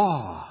from the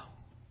law.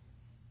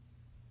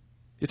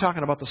 You're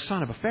talking about the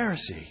son of a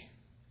Pharisee.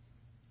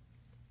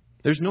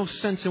 There's no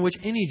sense in which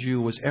any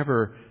Jew was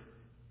ever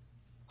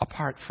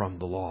apart from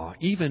the law,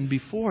 even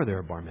before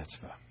their bar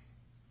mitzvah.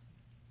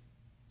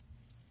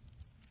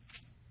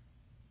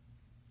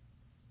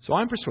 So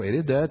I'm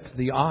persuaded that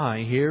the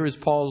I here is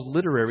Paul's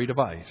literary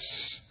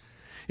device.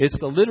 It's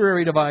the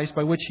literary device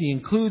by which he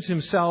includes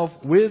himself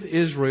with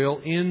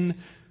Israel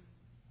in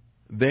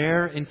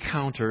their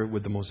encounter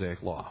with the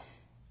Mosaic law.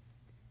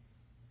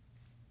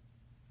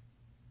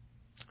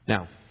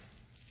 Now,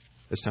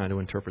 it's time to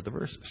interpret the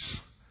verses.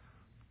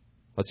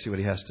 Let's see what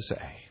he has to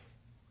say.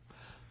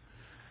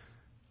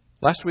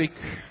 Last week,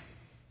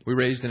 we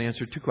raised and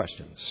answered two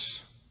questions.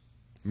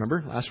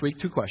 Remember, last week,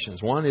 two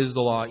questions. One, is the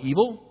law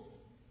evil?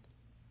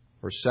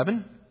 Verse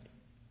 7.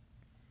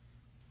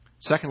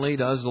 Secondly,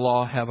 does the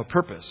law have a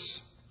purpose?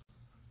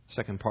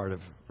 Second part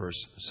of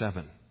verse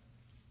 7.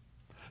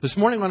 This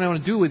morning, what I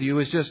want to do with you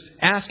is just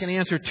ask and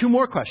answer two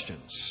more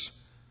questions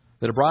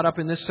that are brought up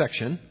in this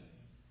section,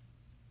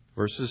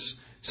 verses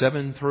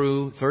 7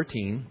 through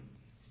 13.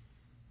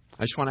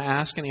 I just want to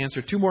ask and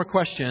answer two more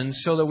questions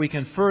so that we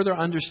can further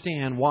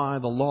understand why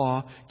the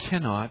law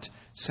cannot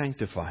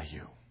sanctify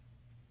you.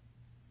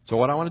 So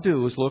what I want to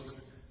do is look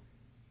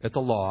at the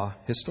law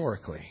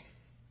historically.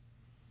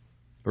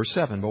 Verse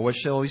 7, but what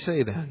shall we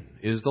say then?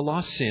 Is the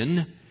law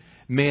sin?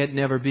 May it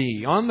never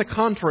be. On the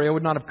contrary, I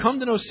would not have come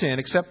to know sin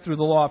except through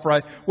the law, for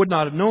I would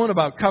not have known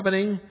about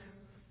coveting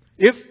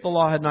if the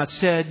law had not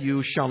said,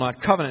 you shall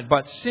not covet.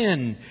 But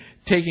sin,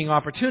 taking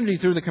opportunity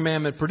through the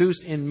commandment,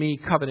 produced in me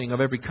coveting of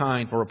every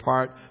kind, for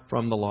apart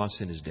from the law,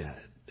 sin is dead.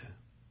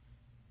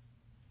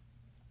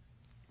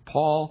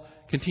 Paul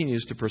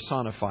continues to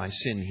personify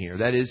sin here.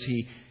 That is,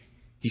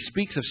 He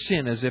speaks of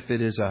sin as if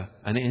it is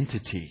an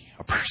entity,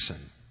 a person.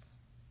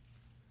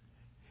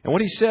 And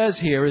what he says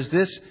here is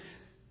this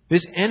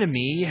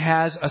enemy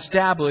has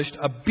established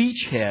a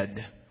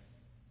beachhead.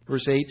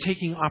 Verse 8,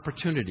 taking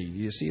opportunity. Do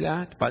you see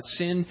that? About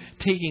sin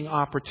taking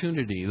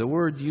opportunity. The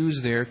word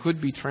used there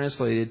could be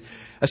translated,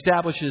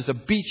 establishes a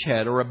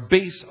beachhead or a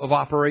base of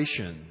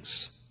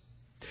operations.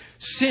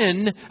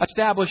 Sin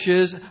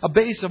establishes a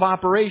base of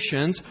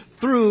operations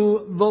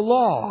through the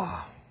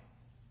law,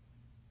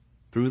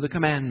 through the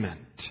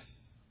commandment,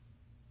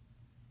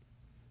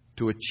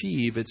 to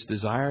achieve its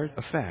desired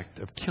effect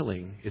of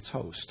killing its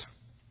host.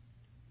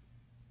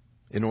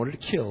 In order to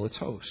kill its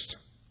host.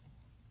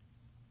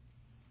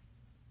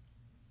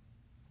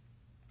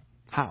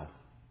 How?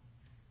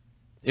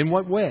 In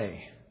what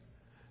way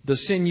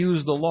does sin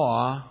use the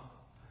law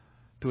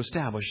to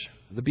establish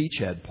the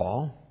beachhead,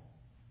 Paul?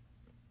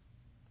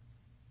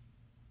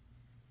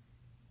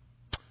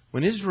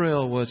 When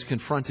Israel was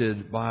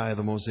confronted by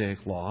the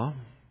Mosaic Law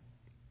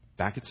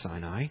back at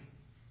Sinai,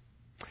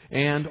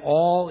 and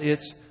all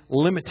its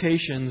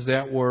limitations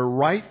that were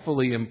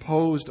rightfully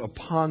imposed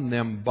upon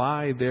them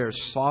by their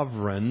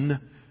sovereign,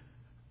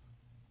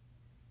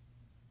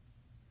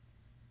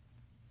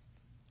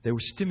 they were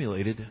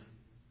stimulated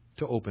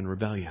to open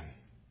rebellion.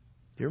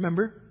 Do you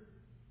remember?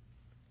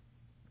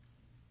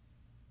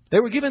 They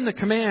were given the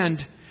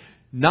command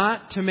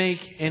not to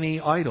make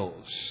any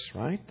idols,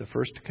 right? The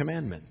first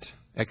commandment.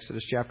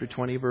 Exodus chapter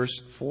 20,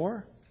 verse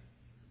 4.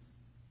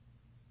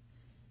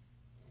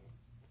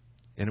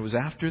 And it was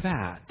after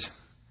that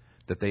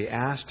they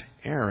asked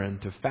Aaron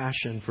to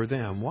fashion for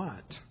them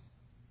what?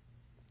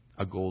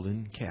 A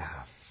golden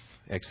calf.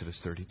 Exodus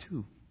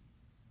 32.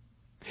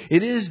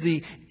 It is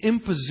the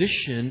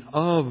imposition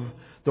of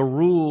the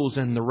rules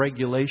and the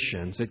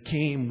regulations that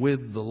came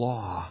with the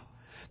law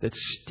that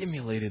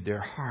stimulated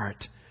their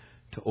heart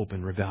to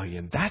open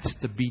rebellion. That's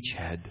the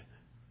beachhead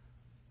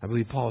I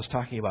believe Paul is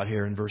talking about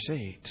here in verse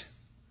 8.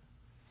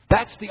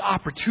 That's the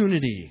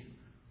opportunity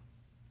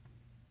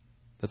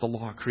that the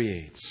law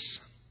creates.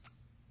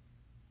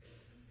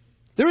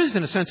 There is,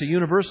 in a sense, a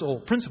universal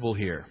principle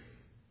here.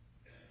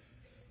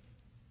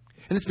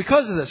 And it's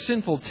because of the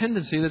sinful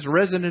tendency that's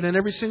resident in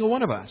every single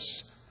one of us.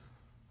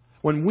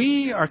 When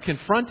we are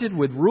confronted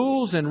with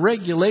rules and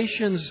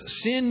regulations,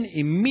 sin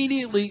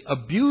immediately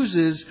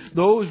abuses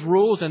those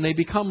rules and they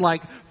become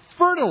like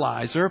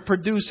fertilizer,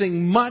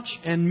 producing much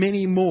and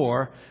many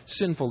more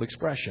sinful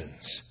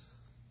expressions.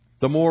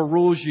 The more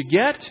rules you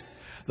get,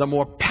 the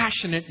more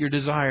passionate your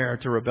desire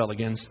to rebel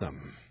against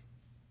them.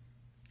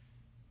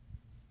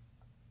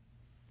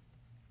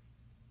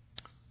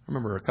 I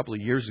remember a couple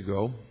of years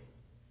ago,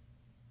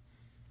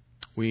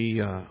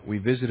 we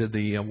visited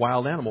the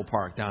wild animal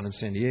park down in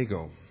San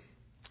Diego.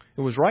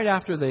 It was right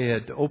after they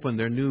had opened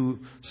their new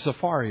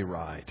safari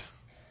ride.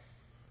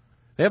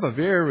 They have a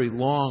very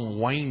long,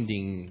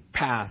 winding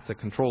path to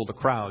control the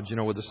crowds,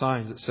 with the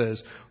signs that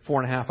says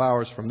 4.5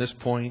 hours from this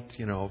point,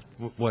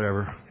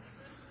 whatever.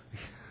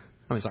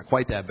 I mean, it's not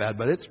quite that bad,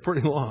 but it's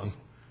pretty long.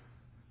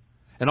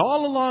 And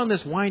all along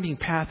this winding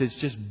path is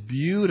just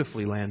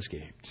beautifully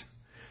landscaped.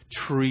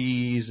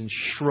 Trees and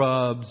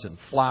shrubs and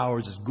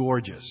flowers. It's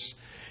gorgeous.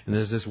 And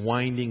there's this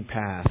winding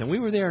path. And we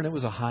were there and it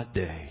was a hot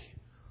day.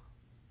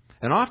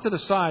 And off to the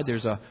side,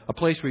 there's a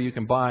place where you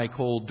can buy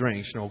cold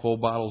drinks,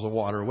 cold bottles of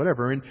water or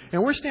whatever. And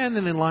we're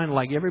standing in line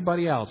like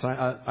everybody else.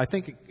 I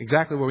think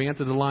exactly where we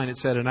entered the line, it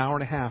said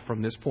 1.5 hours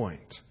from this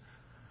point.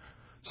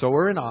 So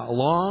we're in a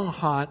long,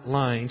 hot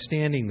line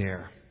standing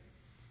there.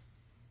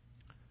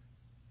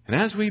 And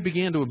as we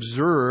began to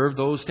observe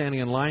those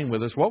standing in line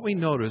with us, what we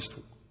noticed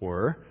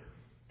were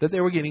that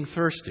they were getting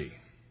thirsty.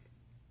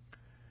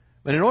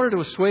 But in order to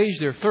assuage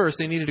their thirst,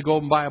 they needed to go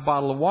and buy a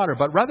bottle of water.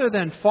 But rather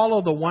than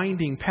follow the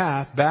winding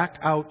path back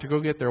out to go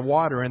get their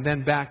water and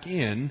then back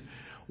in,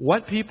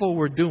 what people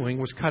were doing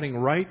was cutting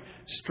right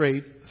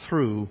straight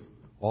through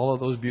all of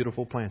those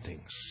beautiful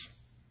plantings.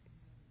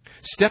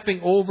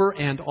 Stepping over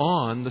and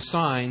on the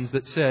signs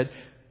that said,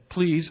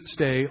 "Please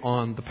stay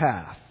on the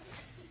path."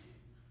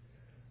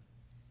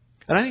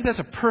 And I think that's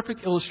a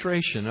perfect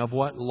illustration of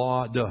what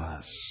law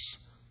does.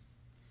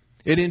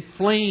 It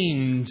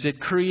inflames,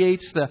 it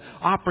creates the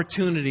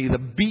opportunity, the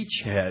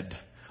beachhead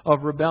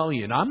of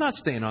rebellion. I'm not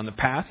staying on the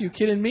path. You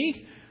kidding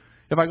me?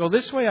 If I go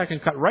this way, I can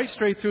cut right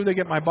straight through there,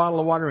 get my bottle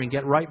of water, and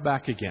get right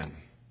back again.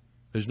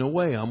 There's no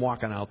way I'm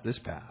walking out this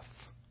path.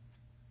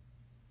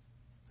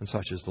 And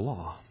such is the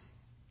law.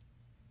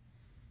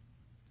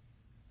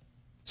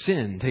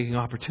 Sin, taking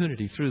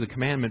opportunity through the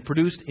commandment,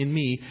 produced in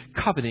me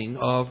coveting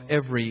of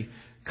every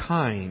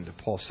kind,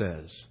 Paul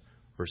says,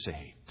 verse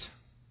 8.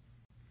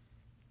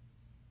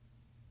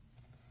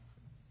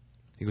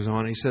 He goes on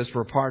and he says,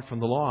 "For apart from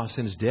the law,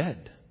 sin is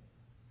dead.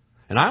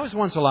 And I was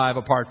once alive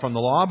apart from the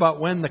law, but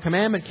when the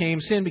commandment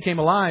came, sin became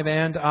alive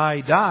and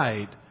I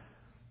died.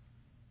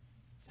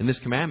 And this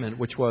commandment,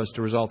 which was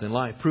to result in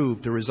life,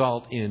 proved to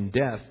result in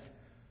death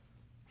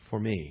for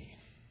me."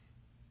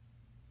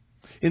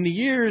 In the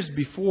years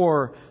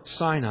before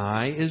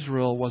Sinai,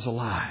 Israel was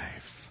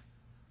alive.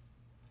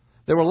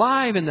 They were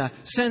alive in the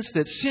sense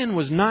that sin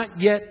was not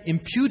yet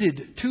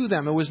imputed to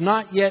them. It was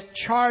not yet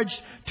charged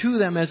to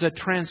them as a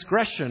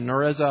transgression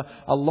or as a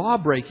law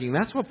breaking.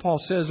 That's what Paul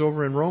says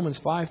over in Romans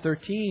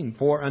 5:13.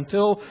 For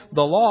until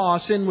the law,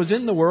 sin was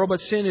in the world,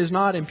 but sin is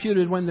not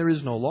imputed when there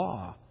is no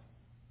law.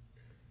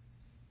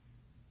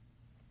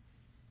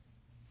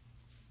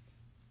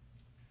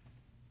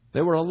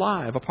 They were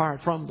alive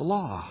apart from the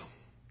law.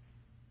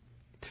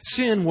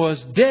 Sin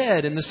was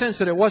dead in the sense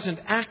that it wasn't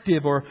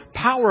active or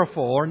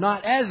powerful, or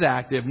not as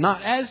active,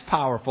 not as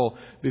powerful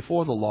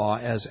before the law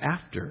as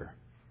after.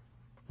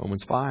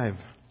 Romans 5,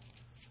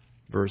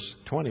 verse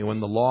 20, when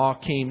the law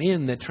came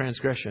in that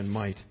transgression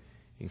might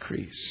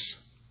increase.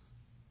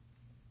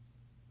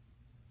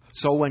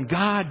 So when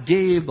God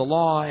gave the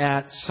law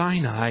at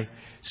Sinai,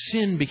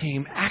 sin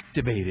became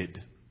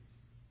activated.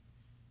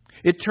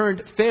 It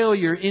turned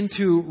failure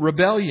into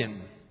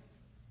rebellion.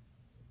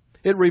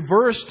 It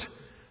reversed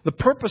the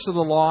purpose of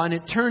the law, and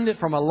it turned it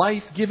from a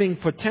life-giving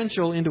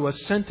potential into a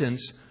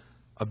sentence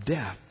of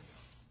death.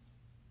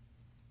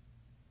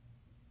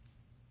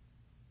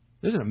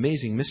 There's an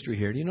amazing mystery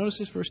here. Do you notice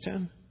this, verse 10?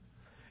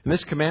 And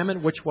this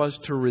commandment, which was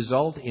to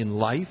result in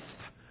life,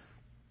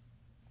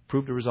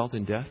 proved to result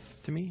in death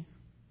to me.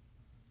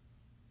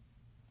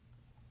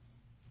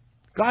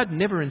 God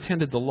never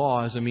intended the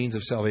law as a means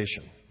of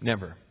salvation.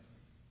 Never.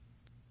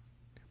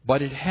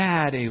 But it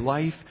had a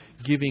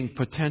life-giving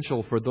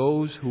potential for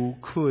those who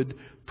could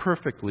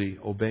perfectly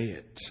obey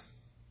it.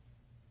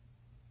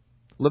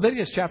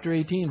 Leviticus chapter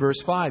 18,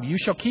 verse 5. You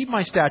shall keep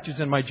my statutes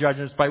and my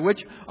judgments, by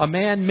which a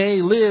man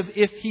may live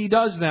if he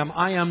does them.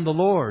 I am the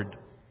Lord.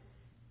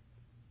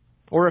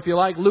 Or if you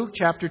like, Luke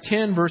chapter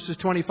 10, verses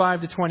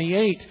 25 to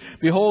 28.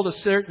 Behold, a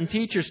certain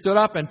teacher stood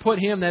up and put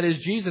him, that is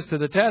Jesus, to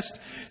the test,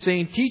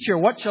 saying, Teacher,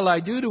 what shall I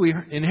do to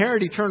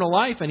inherit eternal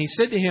life? And he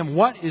said to him,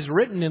 What is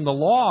written in the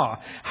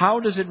law? How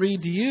does it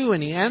read to you?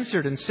 And he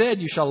answered and said,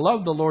 You shall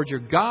love the Lord your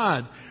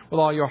God with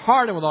all your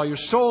heart and with all your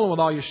soul and with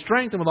all your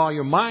strength and with all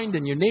your mind,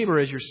 and your neighbor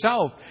as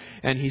yourself.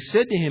 And he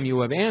said to him,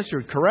 You have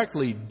answered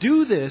correctly.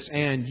 Do this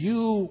and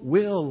you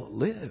will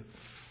live.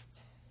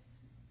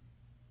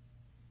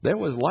 There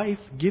was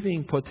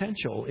life-giving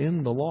potential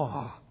in the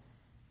law.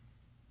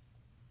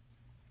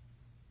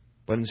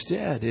 But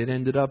instead, it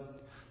ended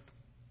up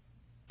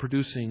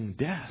producing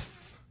death.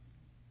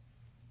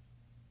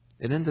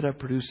 It ended up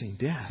producing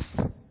death.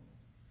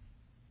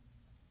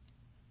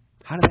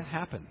 How did that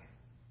happen?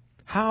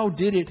 How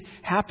did it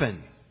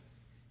happen?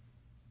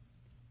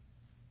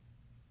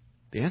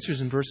 The answer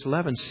is in verse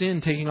 11.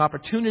 Sin, taking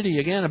opportunity,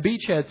 again, a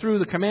beachhead through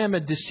the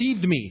commandment,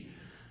 deceived me.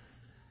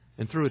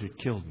 And through it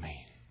killed me.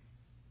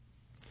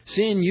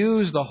 Sin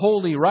used the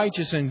holy,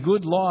 righteous, and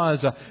good law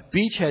as a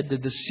beachhead to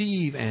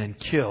deceive and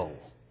kill.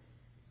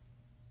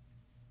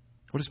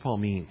 What does Paul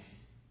mean?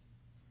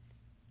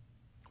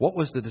 What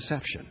was the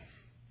deception?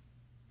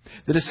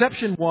 The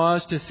deception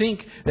was to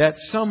think that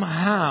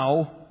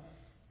somehow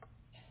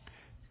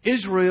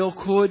Israel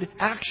could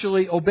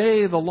actually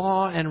obey the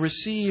law and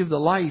receive the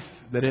life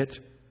that it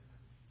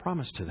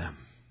promised to them.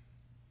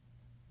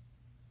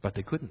 But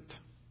they couldn't.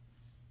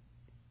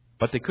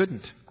 But they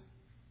couldn't.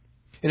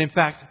 And in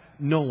fact,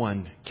 no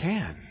one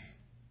can.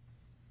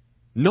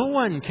 No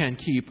one can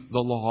keep the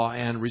law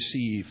and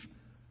receive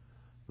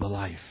the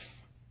life.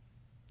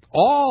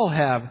 All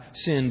have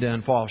sinned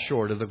and fall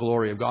short of the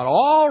glory of God.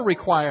 All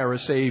require a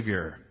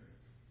Savior.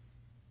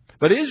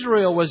 But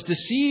Israel was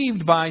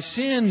deceived by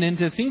sin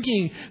into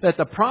thinking that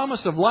the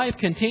promise of life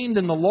contained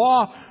in the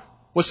law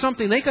was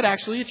something they could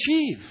actually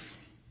achieve.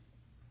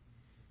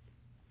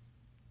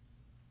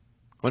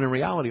 When in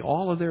reality,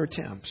 all of their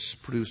attempts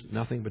produced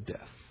nothing but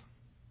death.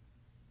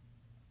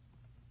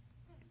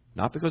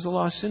 Not because the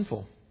law is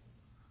sinful,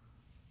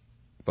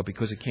 but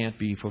because it can't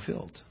be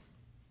fulfilled.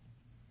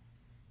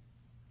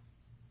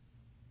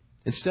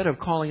 Instead of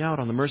calling out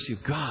on the mercy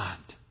of God,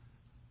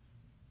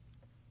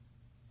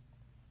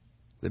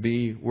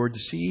 they were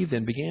deceived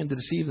and began to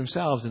deceive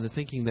themselves into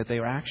thinking that they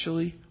were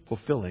actually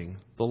fulfilling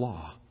the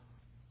law,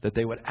 that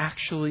they would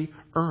actually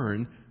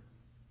earn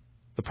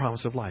the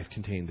promise of life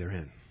contained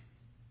therein.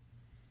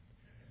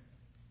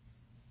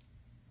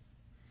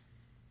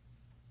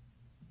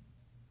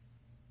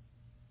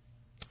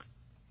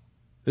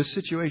 This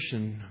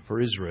situation for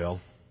Israel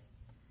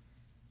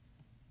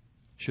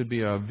should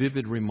be a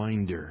vivid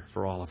reminder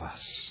for all of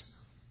us.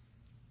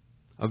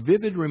 A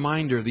vivid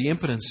reminder of the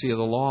impotency of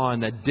the law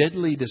and the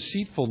deadly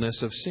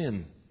deceitfulness of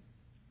sin.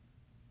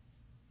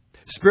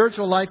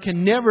 Spiritual life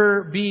can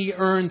never be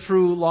earned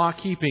through law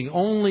keeping,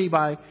 only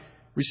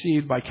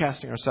received by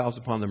casting ourselves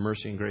upon the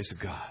mercy and grace of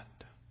God.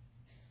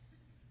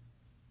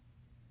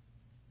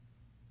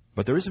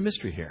 But there is a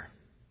mystery here.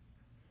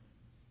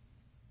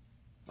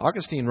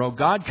 Augustine wrote,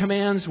 God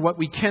commands what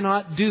we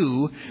cannot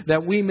do,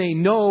 that we may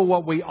know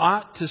what we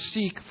ought to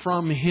seek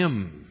from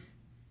Him.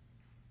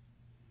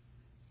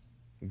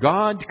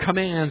 God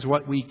commands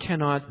what we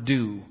cannot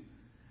do,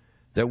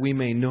 that we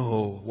may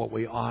know what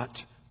we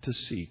ought to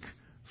seek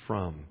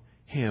from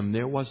Him.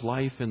 There was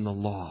life in the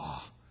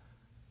law,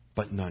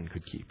 but none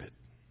could keep it.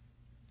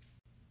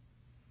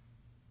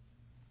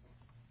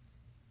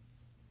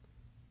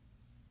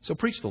 So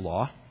preach the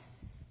law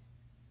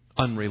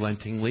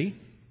unrelentingly.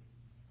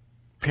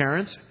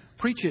 Parents,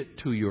 preach it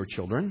to your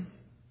children.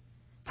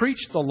 Preach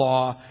the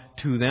law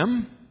to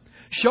them.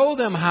 Show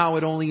them how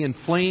it only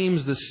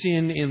inflames the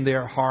sin in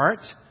their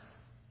heart.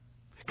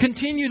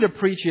 Continue to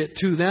preach it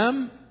to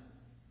them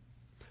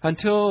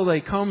until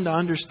they come to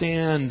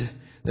understand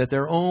that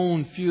their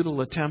own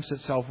futile attempts at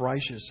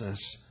self-righteousness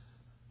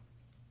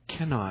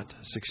cannot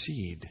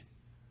succeed.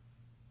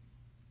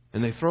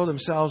 And they throw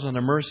themselves on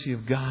the mercy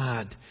of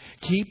God.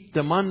 Keep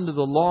them under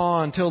the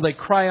law until they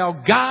cry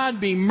out,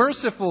 God, be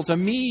merciful to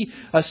me,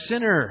 a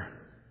sinner.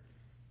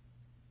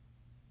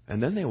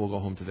 And then they will go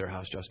home to their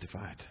house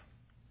justified.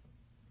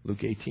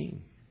 Luke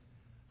 18,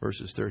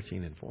 verses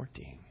 13 and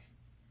 14.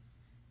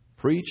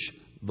 Preach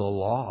the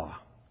law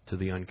to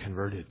the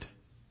unconverted.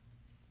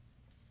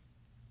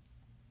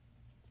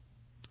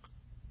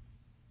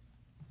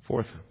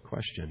 Fourth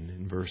question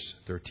in verse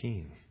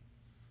 13.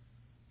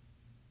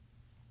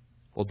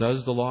 Well,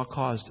 does the law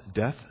cause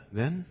death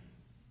then?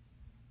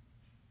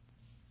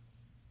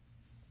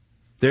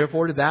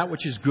 Therefore, did that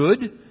which is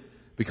good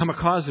become a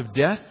cause of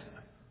death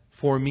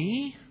for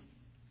me?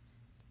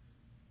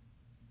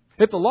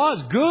 If the law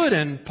is good,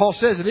 and Paul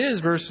says it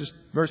is,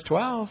 verse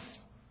 12,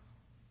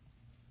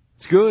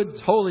 it's good,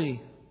 it's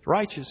holy, it's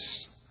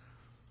righteous.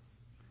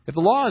 If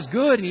the law is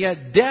good and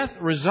yet death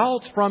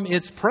results from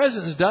its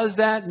presence, does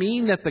that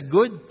mean that the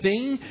good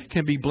thing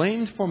can be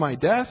blamed for my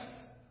death?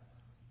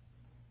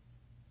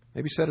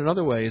 Maybe said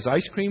another way, is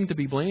ice cream to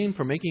be blamed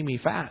for making me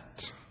fat?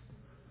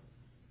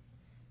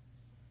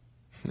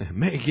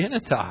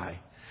 Megenitai.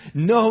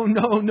 No,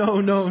 no,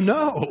 no, no,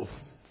 no.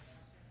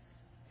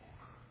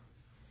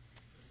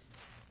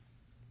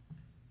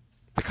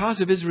 The cause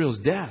of Israel's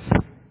death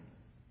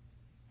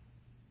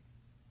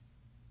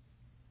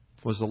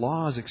was the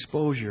law's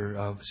exposure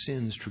of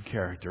sin's true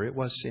character. It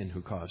was sin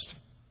who caused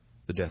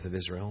the death of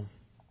Israel.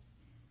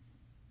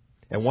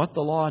 And what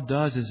the law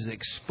does is it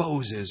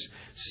exposes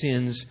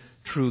sin's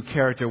true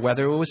character,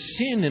 whether it was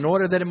sin in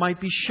order that it might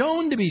be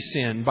shown to be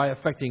sin by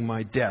affecting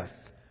my death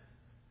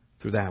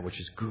through that which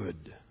is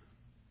good.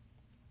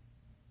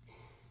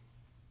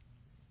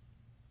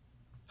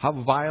 How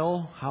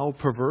vile, how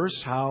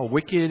perverse, how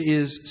wicked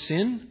is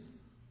sin?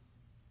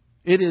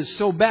 It is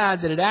so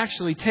bad that it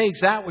actually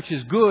takes that which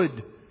is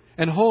good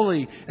and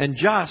holy and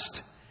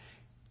just,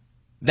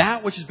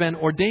 that which has been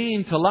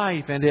ordained to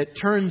life, and it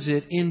turns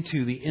it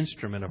into the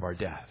instrument of our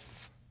death.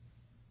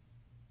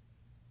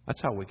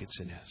 That's how wicked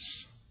sin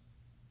is.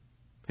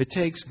 It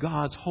takes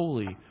God's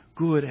holy,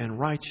 good, and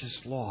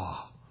righteous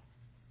law,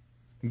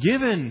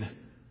 given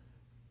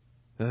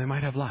that they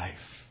might have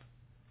life,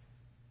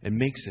 and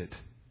makes it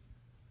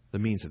the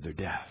means of their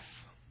death.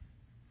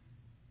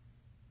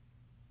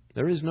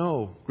 There is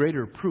no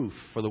greater proof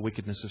for the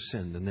wickedness of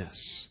sin than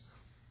this.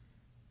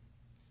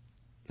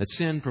 That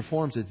sin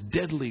performs its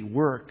deadly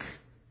work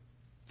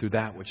through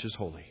that which is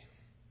holy.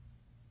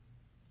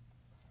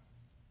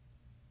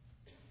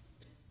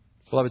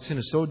 Beloved, sin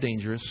is so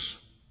dangerous,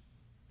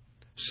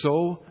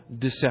 so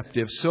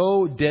deceptive,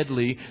 so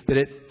deadly, that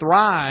it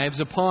thrives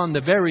upon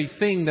the very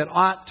thing that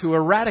ought to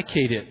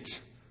eradicate it: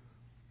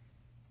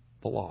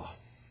 the law.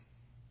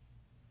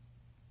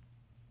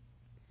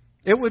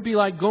 It would be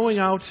like going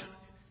out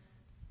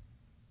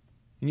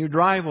in your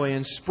driveway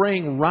and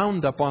spraying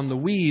Roundup on the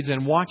weeds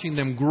and watching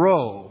them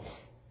grow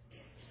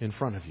in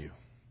front of you.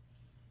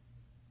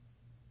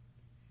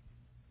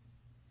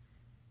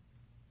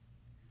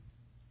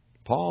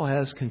 Paul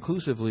has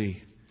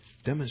conclusively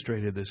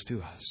demonstrated this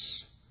to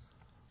us.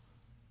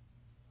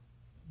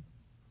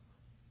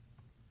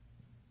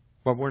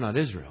 But we're not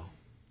Israel.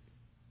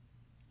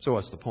 So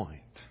what's the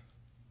point?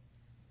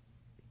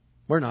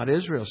 We're not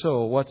Israel.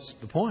 So what's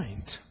the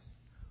point?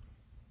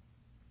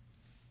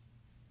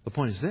 The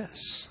point is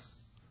this.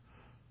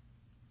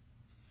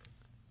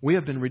 We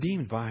have been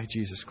redeemed by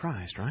Jesus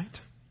Christ, right?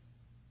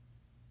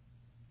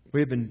 We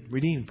have been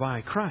redeemed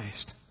by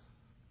Christ.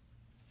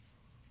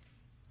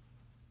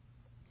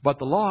 But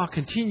the law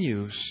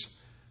continues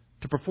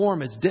to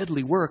perform its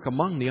deadly work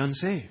among the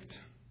unsaved.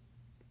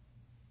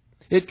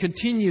 It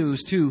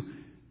continues to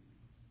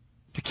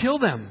kill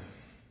them.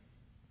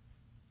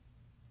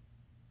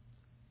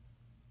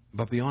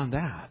 But beyond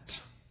that,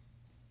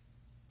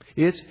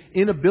 its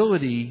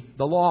inability,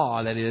 the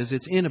law that is,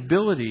 its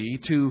inability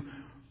to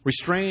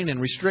restrain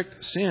and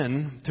restrict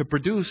sin, to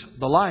produce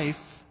the life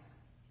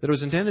that it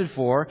was intended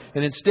for,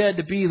 and instead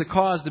to be the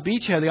cause, the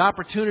beachhead, the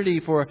opportunity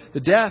for the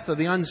death of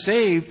the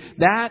unsaved,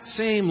 that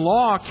same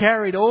law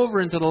carried over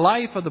into the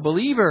life of the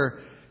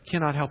believer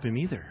cannot help him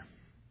either.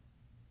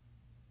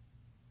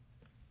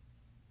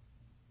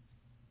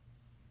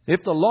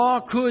 If the law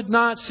could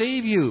not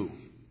save you,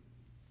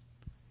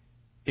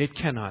 it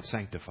cannot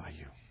sanctify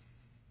you.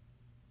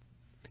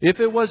 If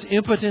it was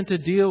impotent to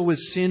deal with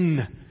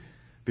sin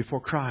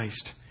before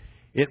Christ,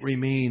 it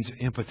remains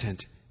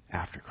impotent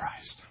after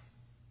Christ.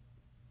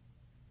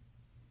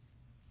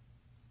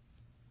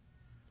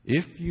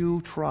 If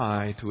you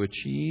try to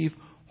achieve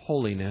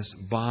holiness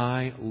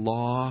by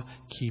law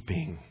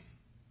keeping,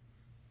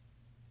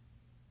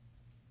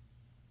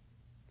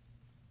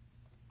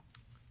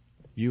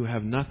 you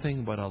have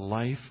nothing but a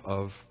life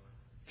of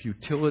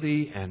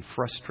futility and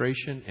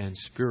frustration and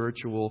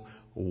spiritual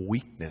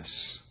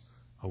weakness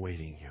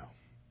awaiting you.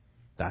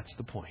 That's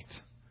the point.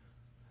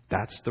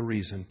 That's the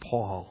reason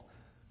Paul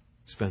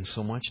spends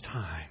so much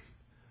time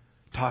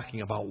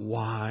talking about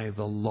why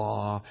the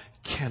law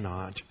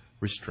cannot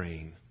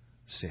restrain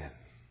sin.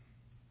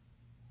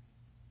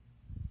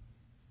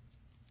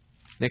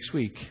 Next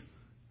week,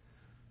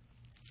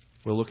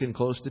 we'll look in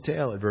close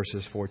detail at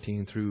verses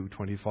 14 through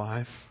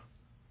 25.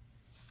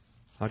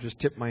 I'll just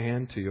tip my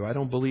hand to you. I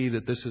don't believe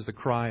that this is the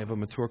cry of a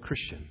mature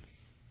Christian.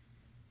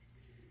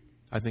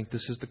 I think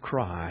this is the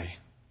cry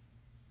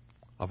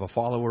of a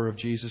follower of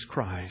Jesus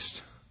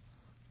Christ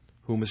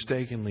who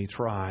mistakenly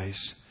tries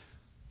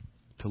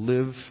to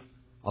live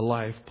a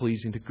life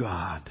pleasing to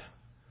God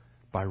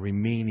by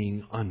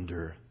remaining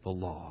under the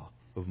law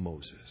of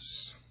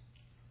Moses.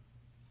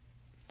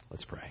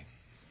 Let's pray.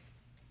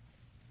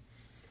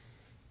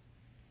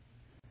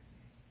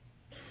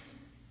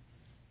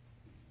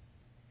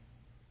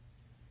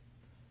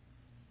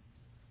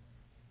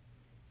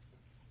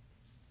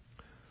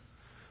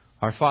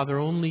 Our Father,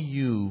 only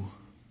You,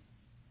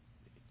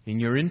 in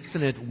Your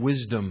infinite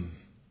wisdom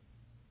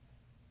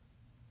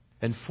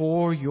and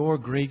for Your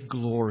great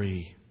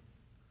glory,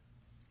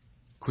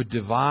 could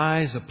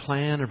devise a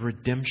plan of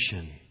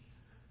redemption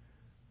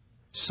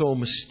so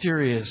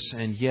mysterious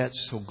and yet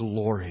so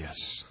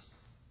glorious,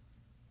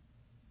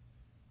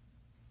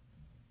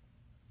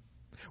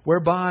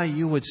 whereby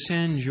You would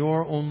send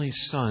Your only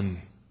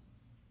Son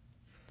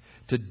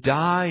to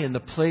die in the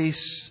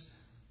place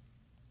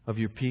of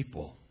Your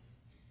people,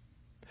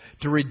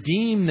 to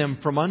redeem them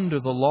from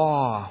under the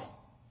law,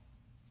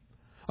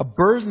 a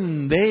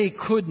burden they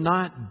could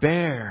not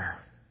bear,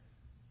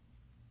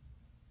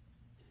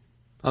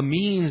 a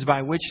means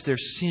by which their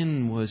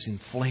sin was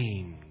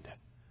inflamed.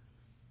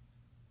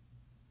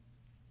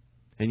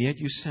 And yet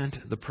You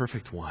sent the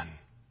perfect one,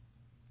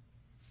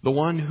 the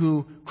one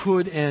who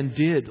could and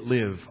did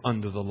live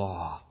under the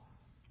law,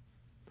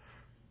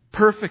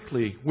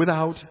 perfectly,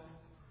 without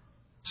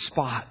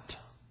spot,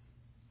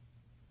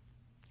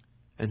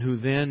 and who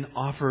then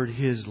offered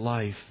His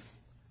life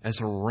as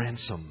a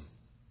ransom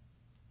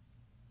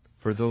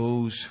for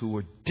those who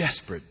were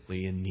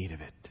desperately in need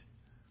of it.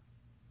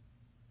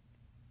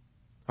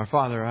 Our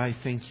Father, I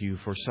thank You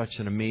for such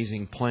an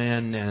amazing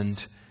plan,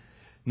 and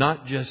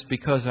not just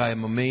because I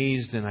am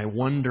amazed and I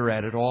wonder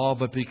at it all,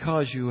 but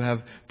because You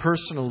have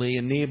personally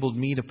enabled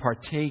me to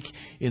partake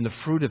in the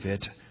fruit of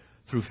it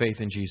through faith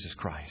in Jesus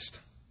Christ.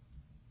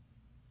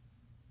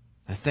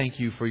 I thank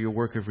You for Your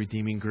work of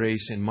redeeming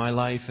grace in my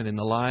life and in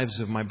the lives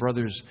of my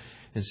brothers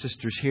and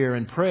sisters here,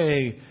 and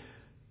pray,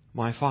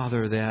 my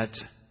Father, that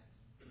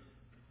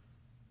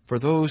for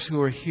those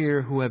who are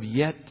here who have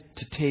yet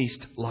to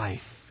taste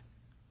life,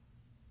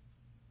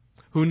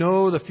 who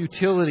know the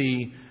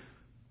futility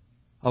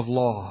of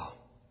law,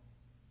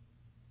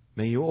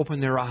 may You open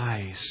their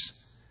eyes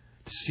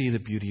to see the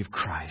beauty of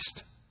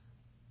Christ.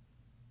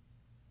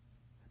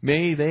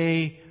 May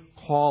they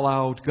call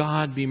out,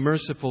 God, be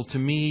merciful to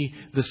me,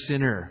 the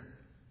sinner.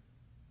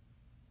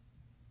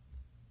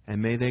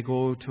 And may they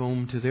go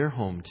home to their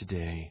home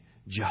today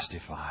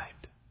justified.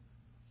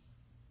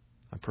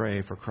 I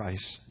pray for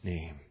Christ's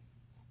name.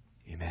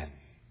 Amen.